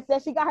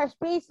that she got her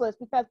speechless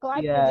because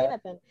Calliope didn't say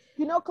nothing.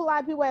 You know,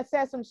 Calliope would have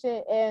said some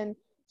shit and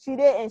she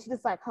didn't. She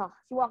just like,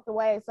 she walked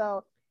away.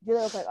 So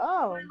Julia was like,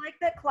 oh, I like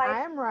that, Calliope.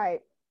 I am right.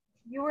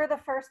 You were the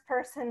first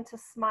person to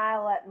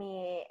smile at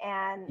me,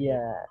 and it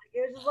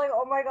was just like,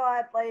 oh my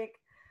god, like.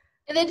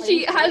 And then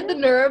she has the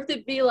nerve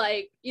to be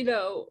like, you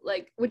know,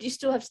 like, would you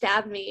still have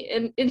stabbed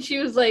me? And she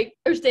was like,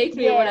 or staked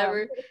me or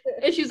whatever.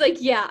 And she was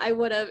like, yeah, I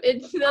would have.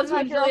 And that's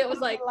when Juliet was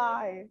like,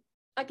 I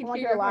can hear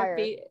your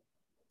heartbeat.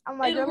 I'm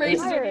like, it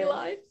races when you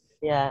lie.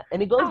 Yeah,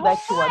 and it goes back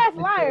to what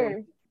we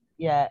say.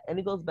 Yeah, and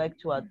it goes back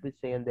to what we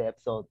say in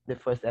the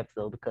first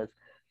episode, because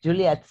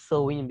Juliet's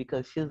so in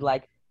because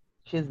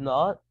she's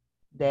not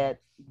that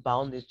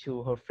bounded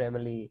to her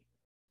family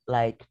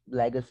like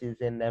legacies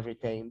and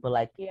everything, but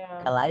like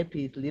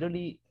Calliope is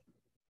literally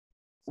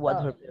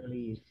what her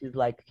family is. She's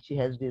like, she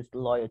has this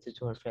loyalty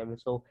to her family,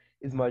 so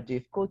it's more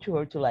difficult to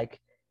her to like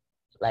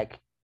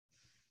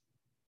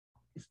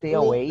stay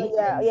away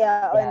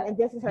and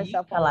distance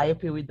herself.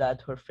 Calliope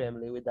without her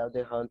family, without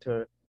the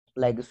hunter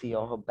legacy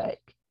on her back.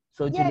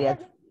 So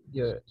Juliet,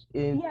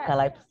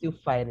 Calliope's still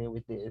fighting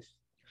with this.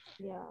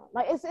 Yeah,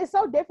 like it's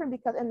so different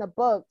because in the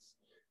books,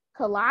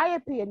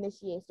 Calliope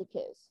initiates the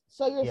kiss.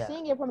 So you're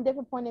seeing it from a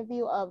different point of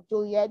view of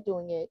Juliet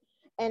doing it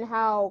and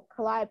how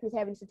Calliope is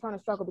having to turn a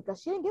struggle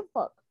because she didn't give a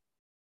fuck.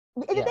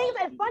 The thing is,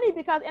 it's funny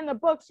because in the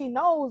book, she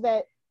knows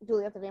that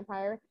Juliet's a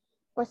vampire,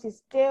 but she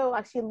still,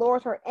 like, she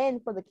lures her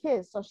in for the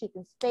kiss so she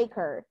can stake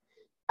her,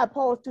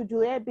 opposed to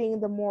Juliet being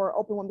the more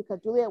open one because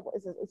Juliet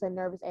is a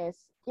nervous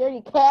ass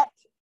scaredy cat,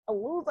 a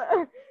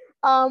loser.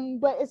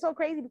 But it's so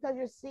crazy because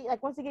you're seeing,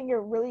 like, once again,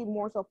 you're really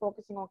more so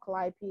focusing on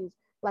Calliope's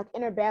like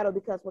inner battle,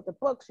 because with the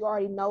books you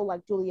already know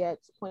like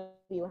Juliet's point of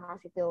view and how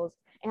she feels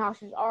and how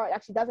she's already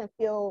actually doesn't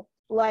feel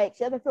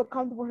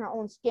comfortable in her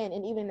own skin,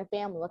 and even in the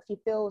family, like she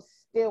feels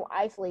still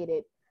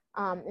isolated,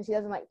 and she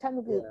doesn't like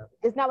technically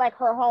it's not like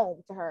her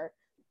home to her.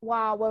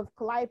 While with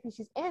Calliope,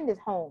 she's in this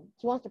home.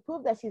 She wants to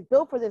prove that she's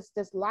built for this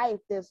life,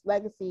 this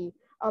legacy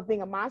of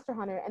being a monster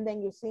hunter, and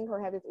then you're seeing her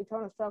have this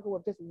eternal struggle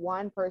with just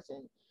one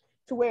person,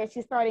 to where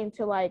she's starting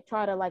to like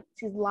try to like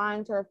she's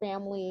lying to her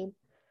family.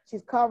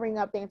 She's covering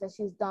up things that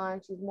she's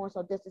done. She's more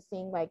so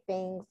distancing like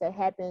things that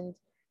happened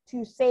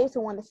to save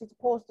someone that she's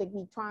supposed to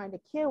be trying to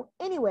kill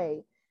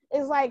anyway.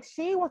 It's like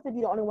she wants to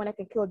be the only one that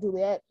can kill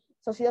Juliet,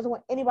 so she doesn't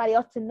want anybody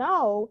else to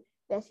know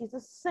that she's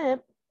a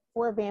simp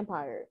for a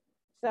vampire.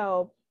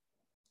 So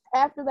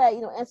after that,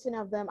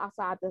 incident of them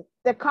outside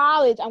the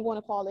college, I'm going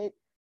to call it,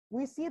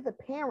 we see the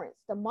parents,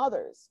 the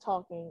mothers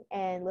talking,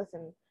 and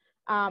listen,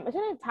 is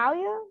her name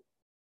Talia?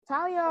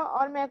 Talia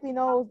automatically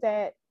knows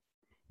that.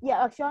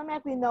 Yeah, like she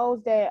automatically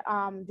knows that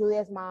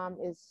Juliet's mom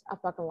is a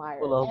fucking liar.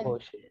 Full of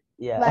bullshit.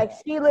 Yeah. Like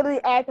she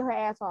literally acted her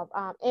ass off.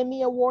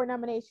 Emmy Award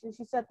nomination.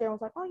 She sat there and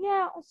was like, "Oh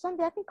yeah, on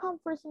Sunday I can come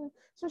for some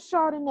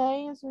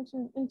Chardonnay and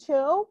some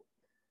chill."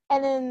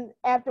 And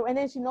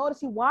then she noticed,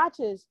 she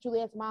watches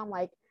Juliet's mom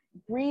like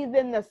breathe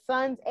in the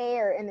sun's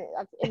air in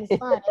the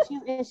sun,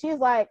 and she's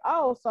like,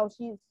 "Oh, so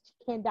she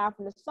can't die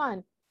from the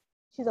sun.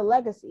 She's a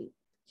legacy."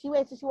 She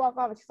waits till she walk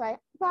off and she's like,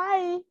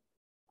 "Bye."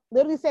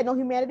 Literally said no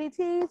humanity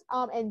teas,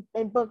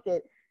 and booked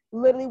it.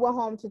 Literally went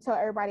home to tell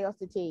everybody else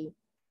to tea.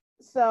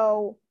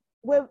 So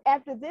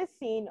after this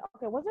scene,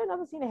 okay, was there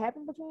another scene that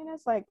happened between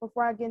us? Like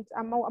before I get,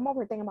 I'm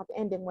over thinking about the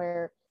ending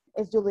where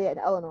it's Juliet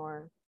and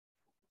Eleanor.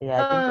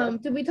 Yeah.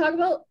 Did we talk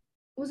about?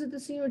 Was it the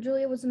scene where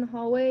Juliet was in the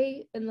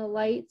hallway and the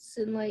lights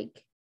and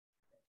like?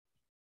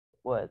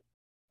 What?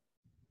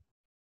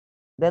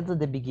 That's at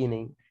the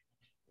beginning.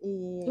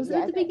 Was it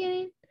at the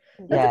beginning?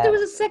 I thought there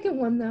was a second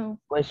one though.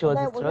 When she was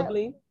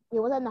struggling.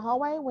 Was that in the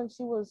hallway when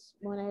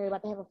they were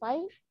about to have a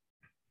fight?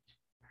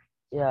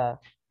 Yeah.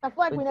 I feel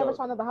like we never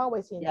saw another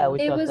hallway scene. Yeah,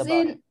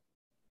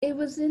 it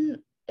was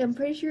in. I'm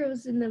pretty sure it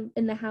was in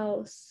the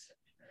house.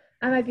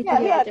 I might be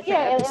thinking of a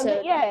different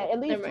episode.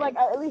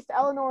 At least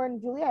Eleanor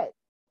and Juliet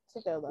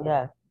sit there though.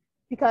 Yeah.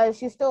 Because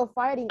she's still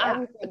fighting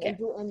everything, okay.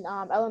 and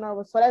Eleanor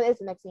was. So that is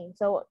the next scene.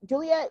 So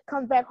Juliet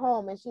comes back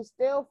home and she's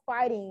still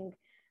fighting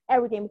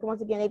everything because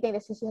once again they think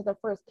that since she has her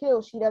first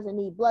kill, she doesn't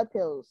need blood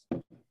pills,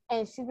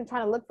 and she's been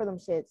trying to look for them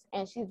shits.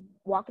 And she's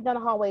walking down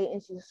the hallway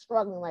and she's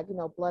struggling, like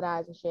blood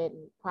eyes and shit,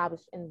 and probably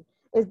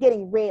it's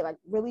getting red, like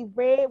really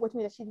red, which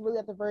means that she's really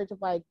at the verge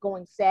of like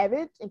going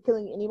savage and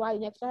killing anybody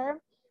next to her.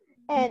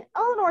 And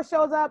Eleanor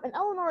shows up, and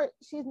Eleanor,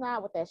 she's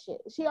not with that shit.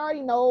 She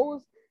already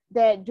knows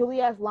that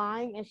Juliet's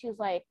lying, and she's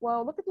like,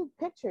 well, look at these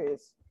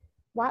pictures.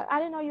 Why? I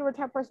didn't know you were the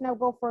type of person that would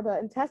go for the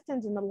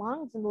intestines and the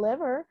lungs and the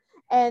liver.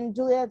 And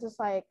Juliet's just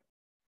like,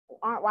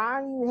 why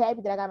aren't you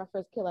happy that I got my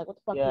first kill? Like, what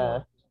the fuck? Yeah.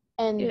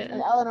 And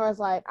Eleanor's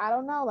like, I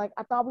don't know. Like,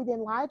 I thought we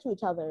didn't lie to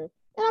each other.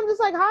 And I'm just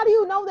like, how do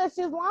you know that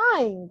she's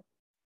lying?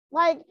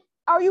 Like,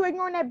 are you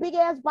ignoring that big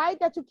ass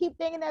bite that you keep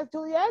thinking that's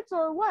Juliet's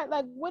or what?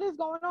 Like, what is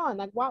going on?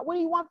 Like, what do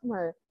you want from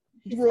her?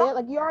 Juliet,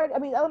 like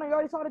Eleanor, you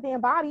already saw the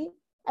damn body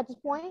at this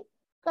point.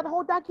 Got the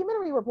whole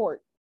documentary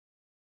report.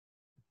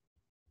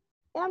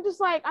 And I'm just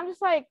like, I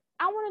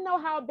want to know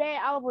how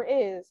bad Oliver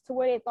is to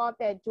where they thought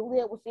that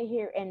Juliet would sit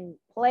here and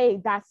play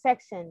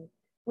dissection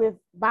with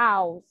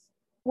bowels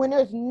when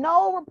there's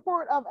no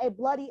report of a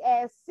bloody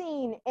ass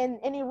scene in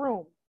any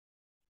room.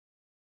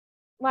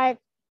 Like,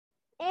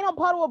 ain't no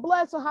puddle of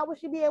blood, so how would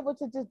she be able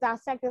to just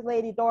dissect this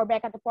lady, throw her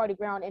back at the party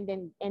ground, and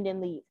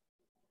then leave?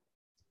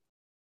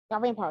 Y'all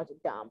vampires are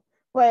dumb.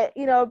 But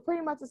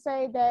pretty much to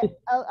say that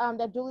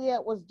that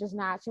Juliet was just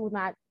not. She was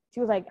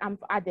like,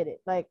 I did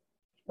it. Like,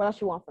 what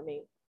else you want from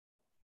me?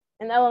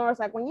 And Eleanor's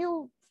like, when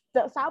you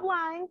stop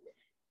lying,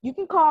 you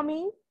can call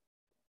me.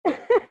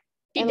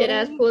 She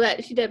did pull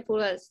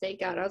that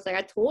steak out. I was like,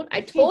 I told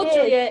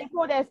Juliet. She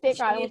pulled that steak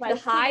out. It was like,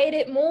 hide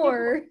it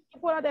more. She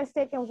pulled out that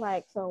steak and was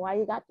like, so why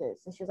you got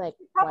this? And she's like,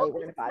 probably why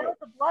you worried about it?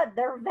 The blood.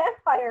 They're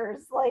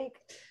vampires. Like,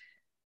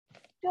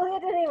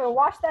 Juliet didn't even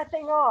wash that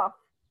thing off.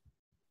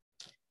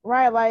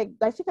 Right, like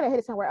she could have hit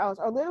it somewhere else,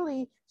 or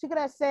literally she could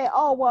have said,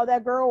 "Oh, well,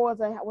 that girl was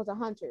a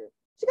hunter."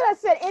 She could have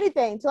said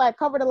anything to like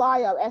cover the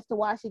lie up as to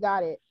why she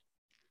got it.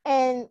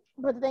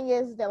 But the thing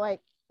is that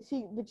like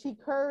she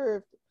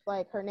curved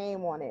like her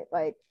name on it.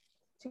 Like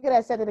she could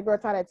have said that the girl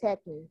tried to attack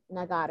me and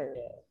I got her.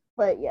 Yeah.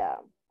 But yeah,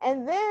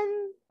 and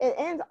then it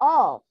ends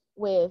off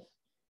with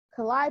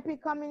Calliope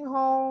coming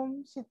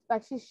home.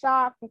 She's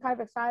shocked and kind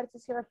of excited to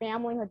see her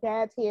family. Her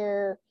dad's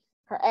here.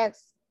 Her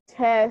ex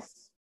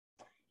Tess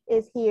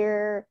is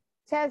here.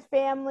 Ted's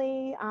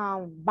family,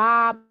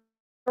 Bob,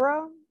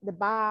 the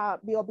Bob,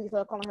 B.O.B.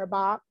 so calling her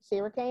Bob,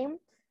 Sarah came,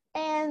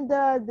 and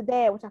the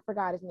dad, which I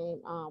forgot his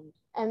name,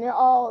 and they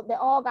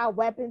all got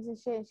weapons and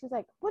shit, and she's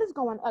like, what is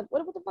going on?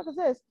 What the fuck is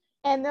this?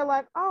 And they're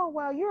like, oh,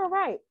 well, you're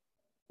right.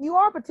 You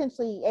are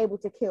potentially able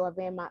to kill a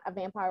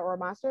vampire or a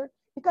monster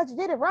because you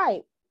did it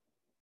right.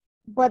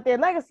 But they're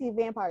legacy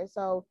vampires,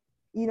 so,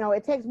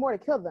 it takes more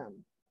to kill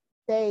them.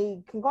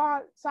 They can go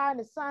outside in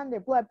the sun, their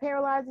blood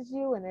paralyzes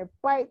you, and their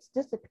bites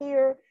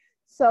disappear.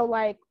 So,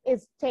 like,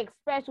 it takes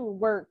special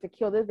work to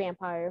kill this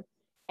vampire.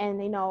 And,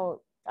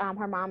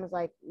 her mom is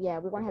like, yeah,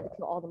 we're going to have to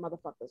kill all the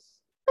motherfuckers.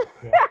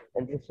 Yeah.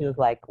 And then she was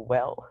like,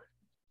 well.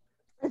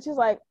 And she's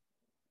like,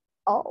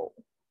 oh.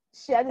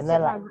 Shit, I just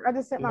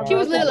sent my She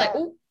was literally like,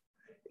 ooh.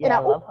 Yeah,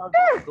 I love how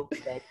they go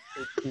back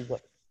to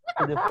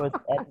the first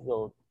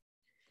episode.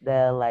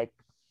 They're like,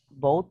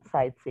 both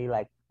sides say,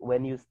 like,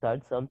 when you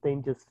start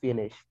something, just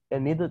finish.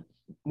 And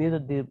neither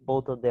did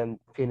both of them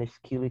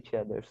kill each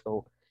other.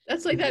 So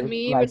that's like that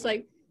meme. Like, it's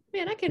like,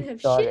 man, I can have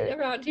shit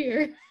around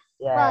here.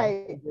 Yeah,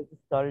 right. It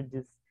just started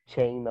this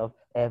chain of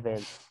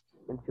events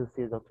until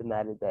season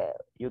finale that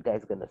you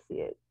guys gonna see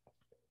it.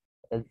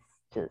 It's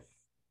just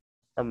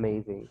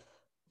amazing.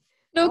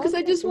 No, because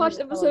I just watched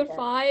episode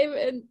 5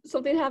 and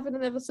something happened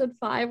in episode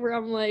 5 where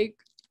I'm like,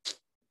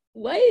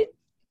 what?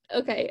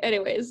 Okay,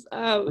 anyways. We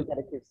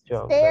gotta keep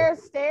strong.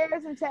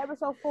 Stairs into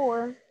episode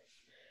 4.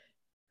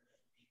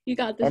 You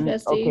got this,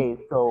 bestie.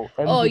 Okay, so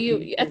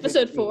MVP,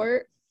 episode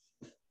 4.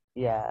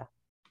 Yeah.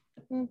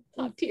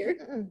 Top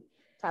tier.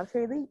 Top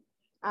tier elite.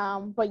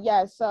 But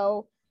yeah,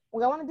 so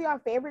we want to do our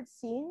favorite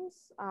scenes.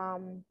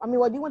 Do you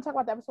want to talk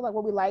about the episode, like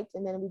what we liked,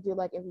 and then we do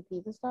like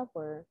MVPs and stuff,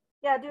 or?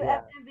 Yeah,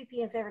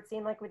 MVP and favorite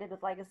scene like we did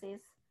with Legacies.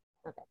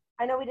 Okay.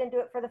 I know we didn't do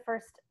it for the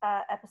first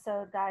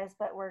episode, guys,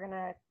 but we're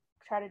gonna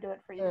try to do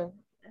it for you.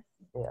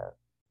 Yeah.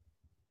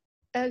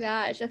 Oh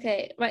gosh.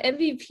 Okay, my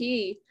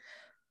MVP.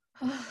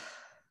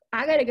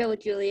 I gotta go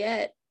with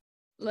Juliet.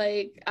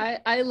 Like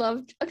I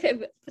loved. Okay,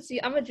 but see,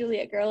 I'm a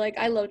Juliet girl. Like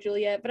I love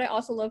Juliet, but I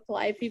also love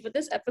Calliope. But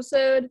this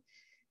episode,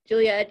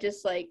 Juliet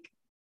just like.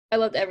 I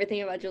loved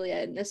everything about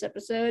Juliet in this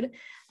episode.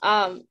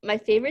 My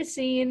favorite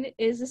scene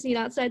is the scene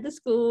outside the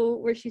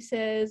school where she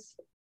says,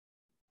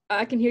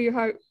 I can hear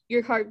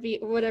your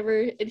heartbeat or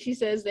whatever. And she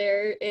says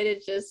there, and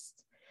it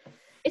just,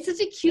 it's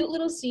such a cute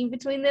little scene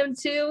between them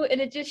two,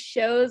 and it just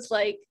shows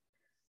like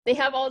they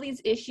have all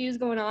these issues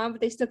going on, but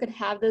they still could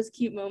have those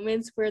cute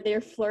moments where they're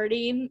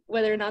flirting,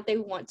 whether or not they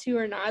want to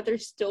or not, they're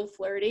still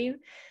flirting.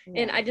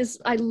 Yeah. And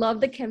I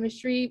love the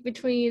chemistry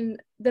between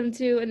them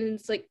two, and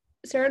it's like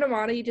Sarah and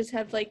Amani just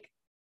have like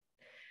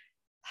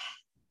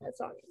that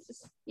song is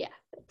just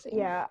that scene.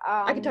 Yeah,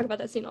 I can talk about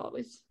that scene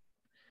always.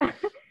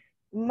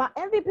 My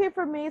MVP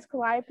for me is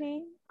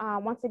Calliope.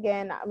 Once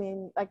again, I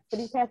mean, like for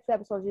these past 2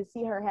 episodes, you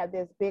see her have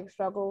this big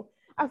struggle.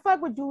 I feel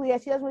like with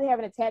Juliet, she doesn't really have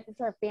an attachment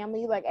to her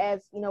family, like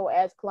as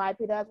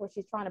Calliope does, where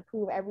she's trying to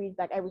prove every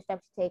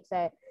step she takes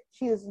that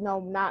she is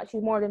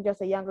she's more than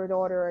just a younger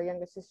daughter or a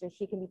younger sister.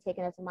 She can be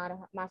taken as a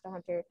monster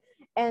hunter,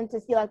 and to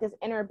see like this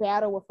inner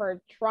battle with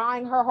her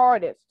trying her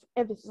hardest,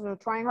 emphasis on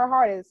trying her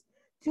hardest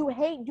to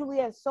hate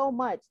Juliet so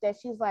much that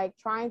she's like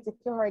trying to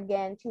kill her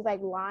again. She's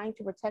like lying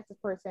to protect this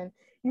person.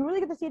 You really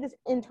get to see this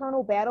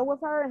internal battle with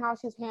her and how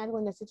she's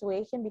handling the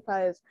situation,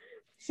 because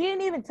she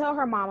didn't even tell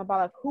her mom about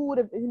like who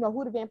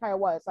the vampire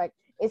was. Like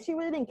if she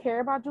really didn't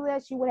care about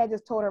Juliet, she would have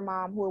just told her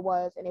mom who it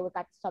was and they would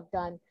got the stuff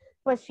done.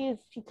 But she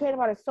cared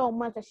about it so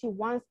much that she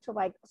wants to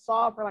like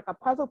solve her like a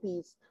puzzle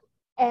piece,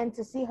 and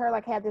to see her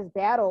like have this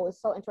battle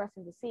is so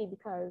interesting to see,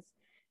 because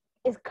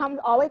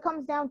always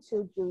comes down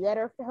to Juliet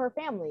or her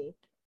family.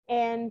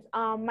 And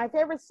my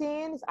favorite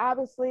scene is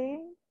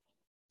obviously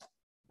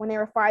when they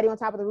were fighting on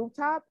top of the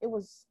rooftop. It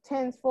was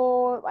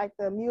tenseful, like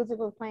the music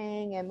was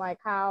playing, and like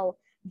how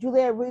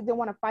Juliet really didn't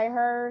want to fight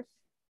her,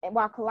 and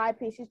while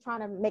Calliope, she's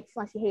trying to make it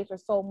sound like she hates her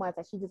so much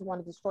that she just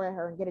wanted to destroy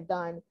her and get it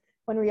done.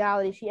 When in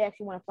reality, she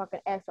actually want to fucking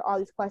ask her all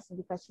these questions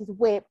because she's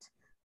whipped.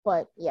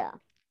 But yeah.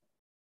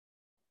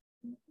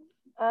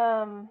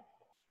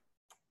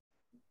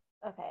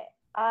 Okay.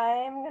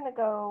 I'm gonna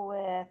go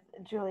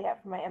with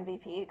Juliet for my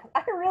MVP because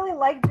I really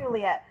like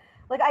Juliet.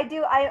 Like I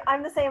do,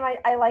 I'm the same.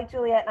 I like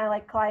Juliet and I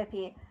like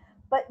Calliope,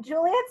 but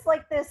Juliet's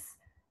like this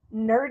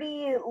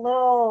nerdy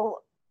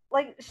little,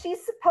 like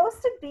she's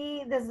supposed to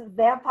be this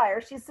vampire.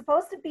 She's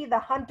supposed to be the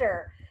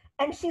hunter,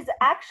 and she's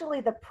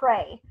actually the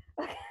prey.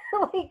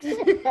 Like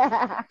she's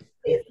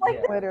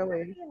like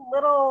literally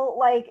little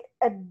like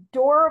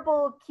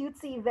adorable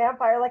cutesy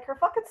vampire. Like her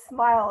fucking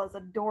smile is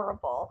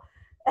adorable,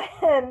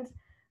 and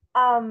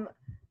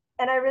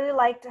I really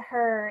liked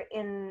her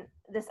in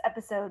this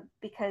episode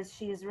because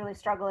she's really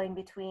struggling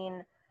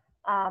between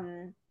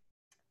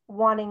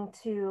wanting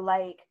to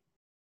like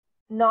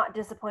not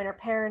disappoint her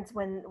parents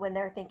when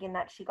they're thinking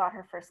that she got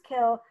her first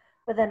kill,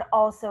 but then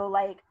also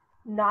like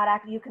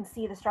you can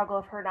see the struggle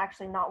of her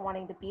actually not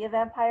wanting to be a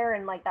vampire,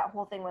 and like that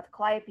whole thing with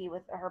Calliope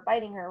with her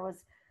biting her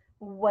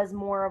was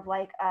more of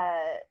like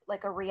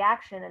a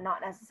reaction and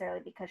not necessarily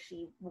because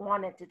she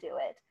wanted to do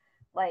it.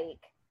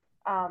 Like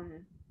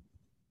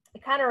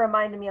it kind of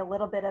reminded me a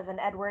little bit of an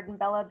Edward and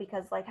Bella,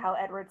 because like how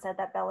Edward said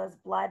that Bella's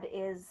blood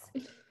is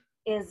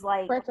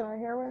like personal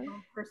heroine.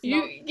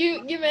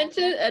 You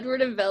mentioned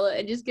Edward and Bella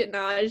and just get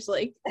nauseous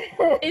like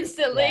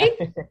instantly.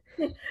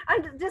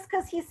 I'm just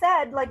because he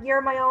said like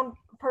you're my own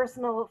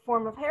personal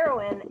form of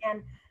heroine,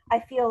 and I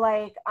feel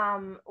like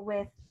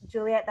with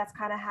Juliet that's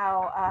kind of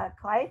how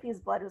Calliope's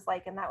blood was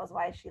like, and that was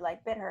why she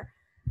like bit her,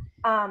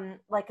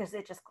 like because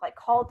it just like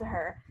called to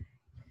her,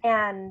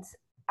 and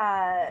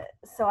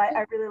so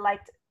I really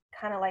liked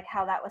kind of like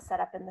how that was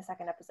set up in the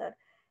second episode.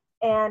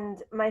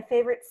 And my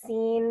favorite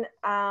scene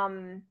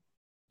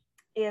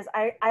is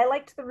I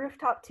liked the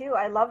rooftop too.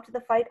 I loved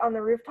the fight on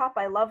the rooftop.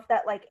 I loved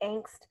that like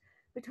angst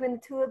between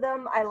the two of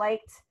them.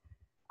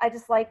 I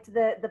just liked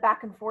the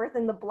back and forth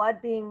and the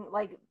blood being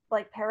like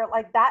parrot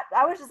like that.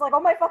 I was just like, oh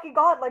my fucking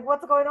god, like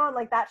what's going on?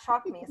 Like that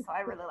shocked me. So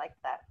I really liked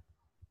that.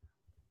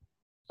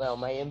 Well,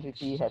 my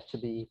MVP has to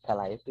be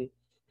Calliope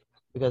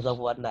because of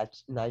what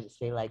Naj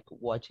say, like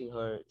watching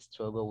her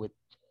struggle with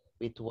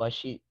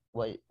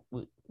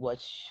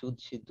what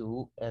should she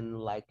do, and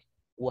like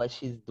what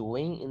she's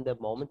doing in the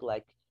moment,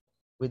 like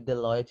with the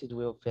loyalty to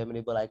her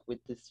family, but like with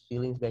these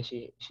feelings that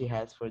she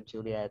has for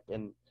Juliet,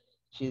 and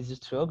she's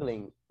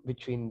struggling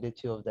between the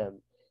two of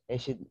them,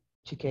 and she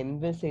can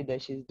even say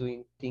that she's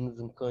doing things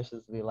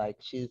unconsciously, like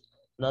she's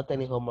not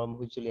telling her mom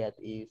who Juliet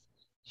is.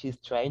 She's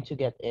trying to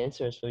get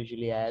answers from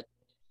Juliet,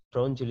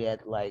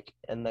 like,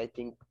 and I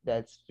think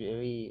that's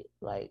very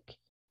like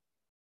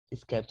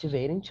it's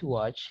captivating to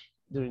watch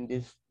during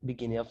this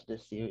beginning of the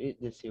series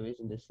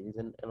and the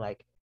season, and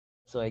like,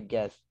 so I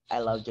guess I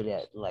love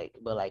Juliet, like,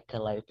 but like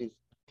Calliope is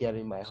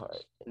getting my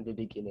heart in the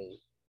beginning,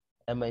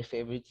 and my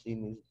favorite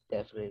scene is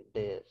definitely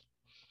the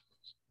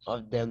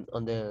of them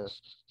on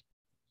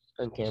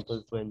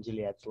campus when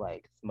Juliet's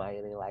like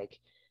smiling, like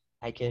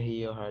I can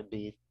hear your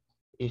heartbeat.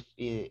 If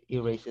it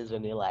erases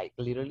when you like,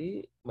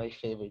 literally my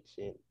favorite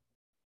scene.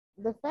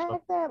 The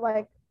fact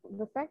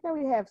that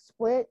we have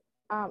split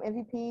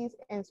MVPs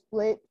and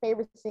split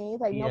favorite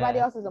scenes, like nobody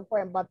else is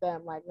important but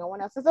them. Like no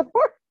one else is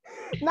important.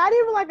 Not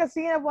even like a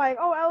scene of like,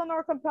 oh,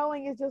 Eleanor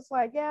compelling is just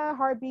like, yeah,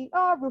 heartbeat,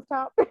 oh,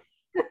 rooftop.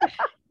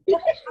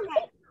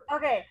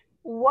 Okay.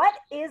 What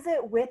is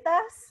it with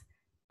us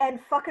and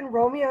fucking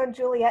Romeo and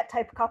Juliet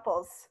type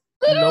couples?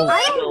 Literally.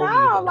 I don't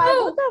know. Like,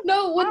 what the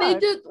No, when they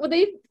fuck? did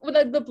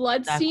when the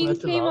blood That scene was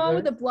the came on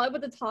with the lovers? blood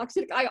with the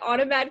toxic, I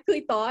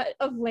automatically thought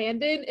of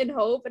Landon and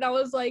Hope, and I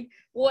was like,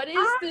 what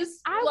is this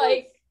I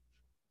like?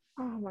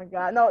 Oh my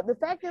god. No, the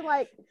fact that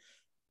like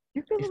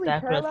you can It's really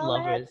that first parallel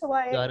that lovers to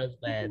like got us you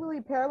can bad. really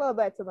parallel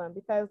that to them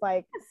because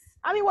like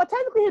I mean well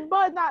technically his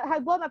blood not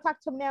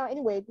talked to him now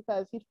anyway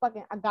because he's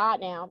fucking a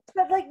god now.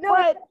 But like no,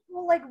 But it's the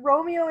whole, like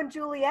Romeo and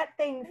Juliet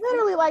thing.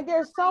 literally like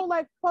they're so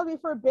like fucking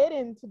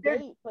forbidden to They're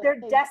date. But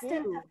they're they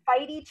destined do. to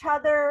fight each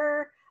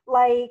other.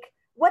 Like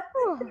what?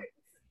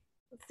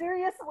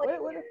 Seriously?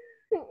 What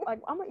like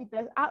I'm gonna eat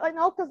that. I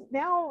know because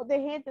now the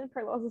Hampton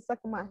parallels are stuck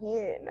in my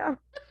head now.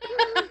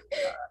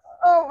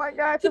 Oh my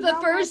god! To the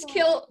first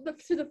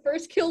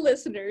kill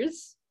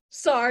listeners,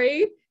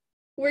 sorry,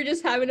 we're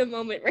just having a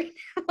moment right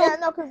now. Yeah,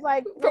 no, because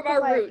like from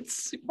our like,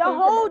 roots. the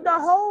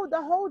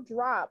whole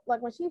drop,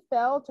 like when she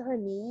fell to her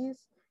knees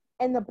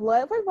and the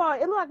blood. First of all,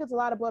 it looked like it's a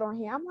lot of blood on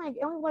her hand. I'm like,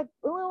 it only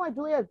like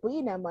Julia's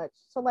bleeding that much.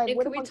 So like, And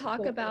what can we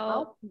talk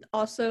about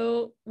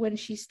also when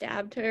she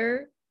stabbed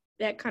her?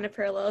 That kind of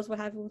parallels what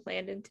happened with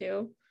Landon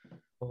too.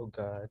 Oh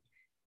god.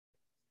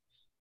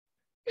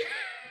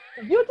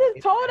 You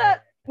just told us.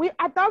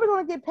 I thought we were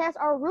gonna get past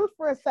our roots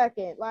for a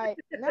second. Like,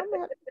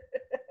 never.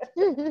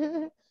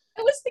 I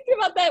was thinking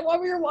about that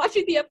while we were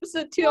watching the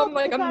episode too. No, I'm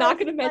like, I'm not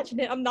gonna mention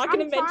it. I'm not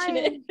gonna mention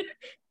it.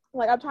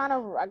 Like, I'm trying to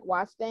like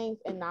watch things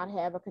and not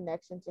have a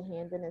connection to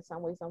Hamden in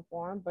some way, some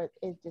form, but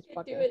it's just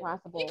fucking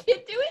impossible. You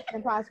can't do it.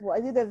 Impossible.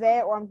 It's either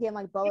that or I'm getting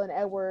like Bella and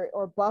Edward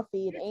or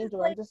Buffy and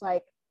Angel. I'm just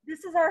like,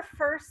 this is our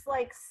first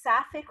like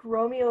sapphic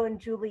Romeo and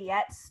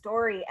Juliet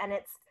story, and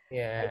it's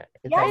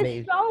amazing.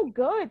 It's so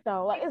good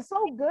though. Like, it's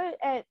so good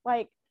at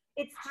like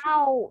it's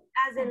how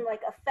as in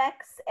like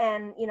effects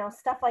and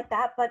stuff like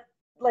that, but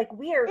like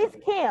weird. It's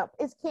camp.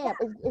 It's camp.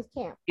 Yeah. It's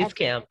camp. It's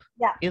camp.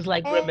 Yeah. It's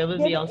like And remember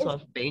me then also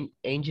of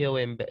Angel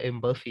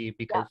and Buffy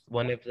because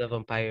one is a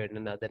vampire and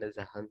another is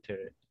a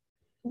hunter.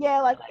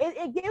 Yeah, like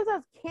it gives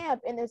us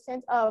camp in the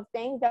sense of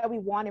things that we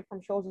wanted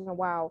from shows in a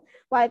while.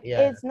 Like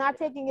it's not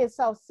taking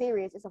itself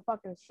serious. It's a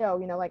fucking show,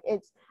 like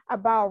it's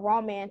about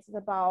romance, it's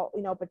about,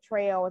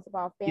 betrayal, it's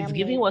about family. It's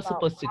giving what's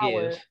supposed to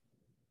give.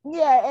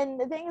 Yeah, and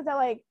the thing is that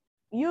like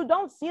you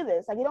don't see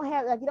this. Like you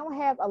don't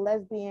have a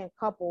lesbian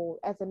couple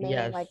as a main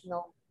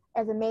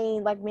as a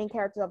main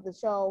character of the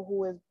show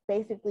who is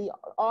basically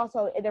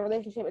also in their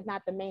relationship is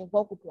not the main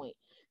focal point.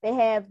 They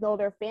have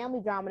their family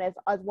drama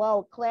as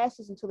well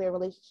clashes into their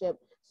relationship.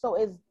 So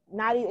it's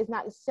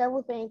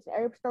several things.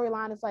 Every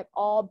storyline is like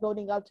all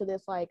building up to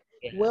this like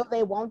will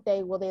they, won't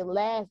they, will they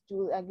last?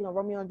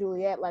 Romeo and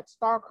Juliet, like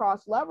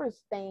star-crossed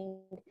lovers thing.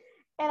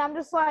 And I'm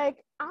just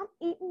like, I'm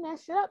eating that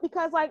shit up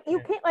because like you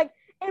can't like,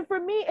 and for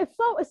me it's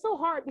so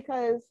hard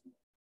because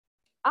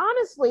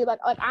honestly like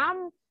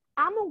I'm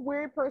a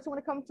weird person when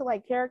it comes to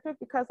like characters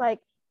because like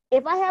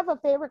if I have a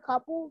favorite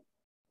couple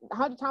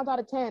 100 times out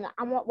of 10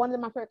 I want one of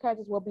my favorite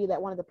characters will be that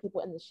one of the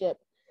people in the ship.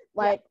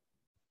 Like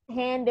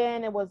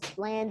Handon, it was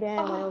Landon.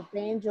 When it was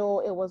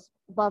Angel, it was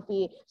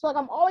Buffy. So like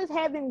I'm always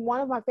having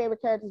one of my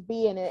favorite characters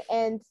be in it,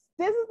 and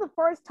this is the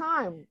first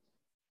time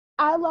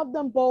I love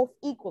them both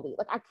equally.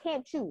 Like I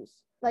can't choose.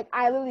 Like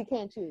I literally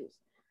can't choose.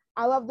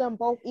 I love them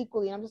both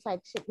equally, and I'm just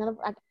like shit.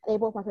 They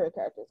both my favorite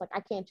characters. Like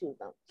I can't choose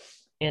them.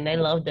 And I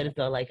love that it's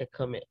not like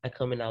a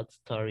coming out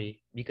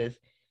story because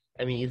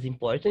I mean it's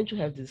important to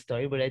have this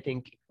story, but I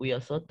think we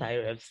are so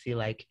tired of see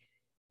like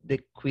the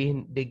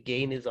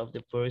gayness of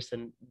the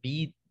person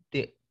be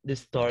the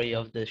story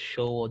of the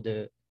show or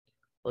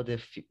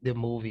the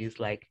movies.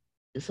 Like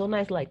it's so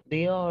nice. Like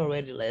they are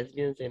already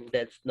lesbians, and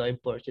that's not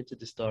important to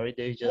the story.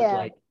 They're just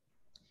like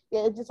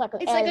it's just like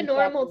it's like a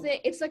normal thing.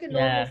 It's like a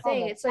normal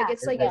thing. It's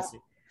like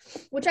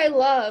which I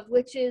love,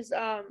 which is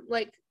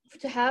like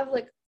to have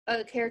like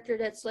a character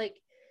that's like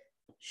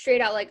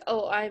straight out like,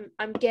 oh,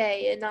 I'm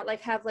gay, and not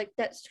like have like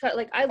that's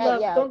like I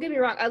love. Don't get me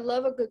wrong, I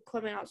love a good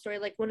coming out story.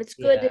 Like when it's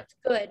good, it's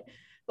good.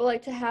 But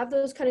like to have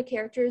those kind of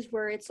characters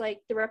where it's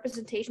like the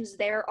representation's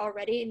there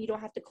already and you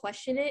don't have to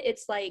question it,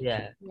 it's like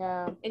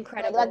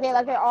incredible. Like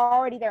they're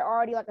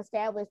already like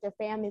established. Their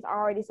family's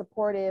already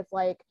supportive.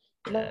 Like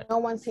no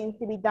one seems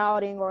to be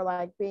doubting or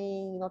like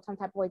being some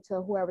type of way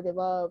to whoever they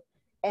love.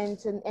 And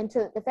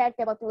to the fact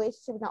that like the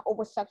relationship is not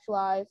over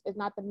sexualized, is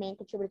not the main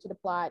contributor to the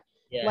plot.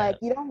 Like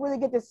you don't really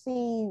get to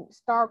see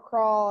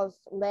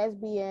star-crossed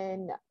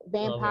lesbian,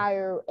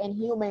 vampire, and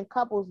human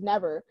couples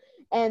never.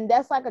 And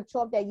that's like a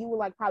trope that you would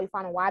like probably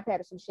find on Wattpad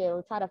or some shit,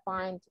 or try to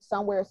find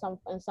somewhere,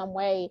 in some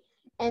way,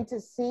 and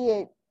to see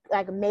it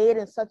like made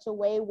in such a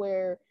way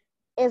where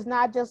it's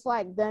not just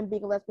like them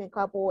being a lesbian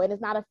couple, and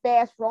it's not a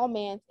fast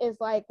romance. It's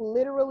like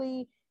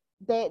literally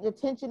the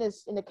tension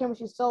is and the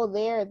chemistry is so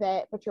there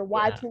but you're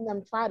watching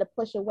them try to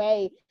push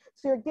away.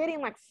 So you're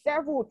getting like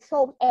several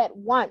tropes at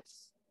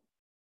once.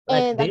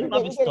 Like and their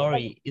love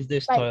story is the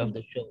story of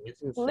the show.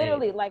 It's insane.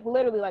 Literally, like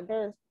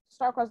there's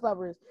star-crossed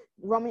lovers,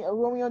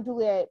 Romeo and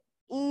Juliet,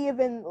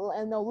 even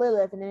no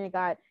Lilith, and then they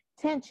got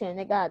tension,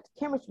 they got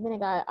chemistry, then they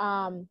got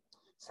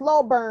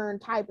slow burn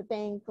type of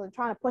thing for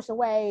trying to push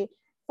away,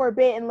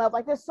 forbidden love.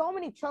 Like there's so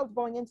many tropes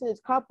going into this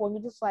couple, and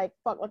you're just like,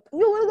 fuck. Like you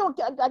really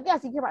don't. I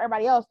guess you care about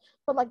everybody else,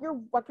 but like you're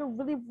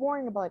really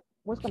worrying about like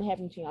what's gonna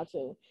happen to y'all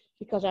two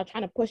because y'all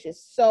trying to push it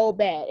so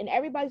bad, and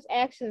everybody's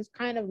actions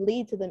kind of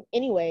lead to them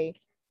anyway.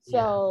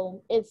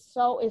 So it's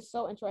so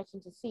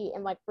interesting to see,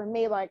 and like for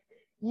me, like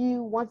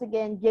you once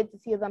again get to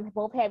see them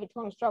both have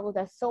eternal struggles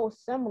that's so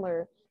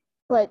similar,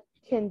 but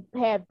can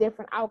have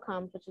different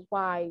outcomes, which is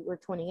why we're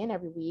tuning in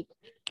every week.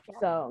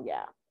 So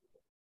yeah,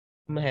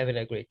 I'm having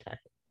a great time.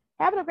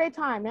 Having a great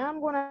time. Now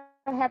I'm gonna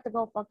have to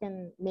go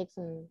fucking make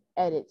some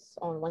edits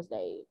on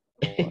Wednesday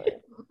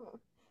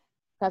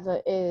because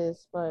it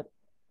is. But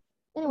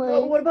anyway,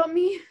 what about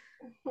me?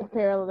 The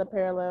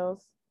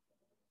parallels.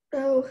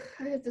 Oh,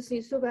 I have to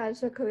sneeze so bad,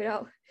 so I cut it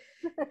out.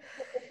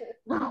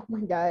 Oh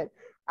my god.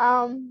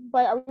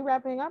 But are we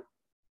wrapping up?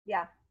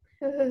 Yeah.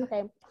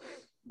 Okay.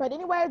 But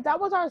anyway, that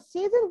was our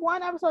season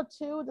 1, episode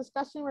 2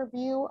 discussion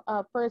review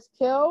of First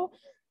Kill.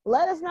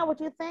 Let us know what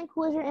you think.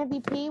 Who is your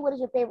MVP? What is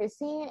your favorite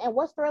scene? And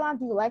what storyline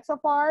do you like so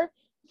far?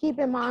 Keep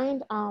in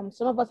mind,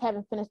 some of us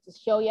haven't finished the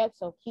show yet,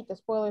 so keep the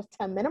spoilers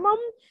to a minimum.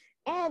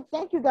 And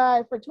thank you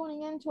guys for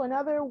tuning in to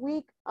another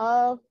week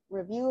of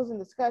reviews and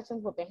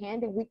discussions with the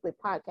Handing Weekly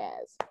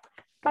podcast.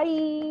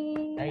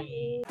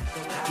 Bye.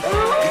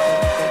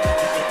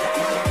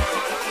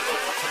 Bye.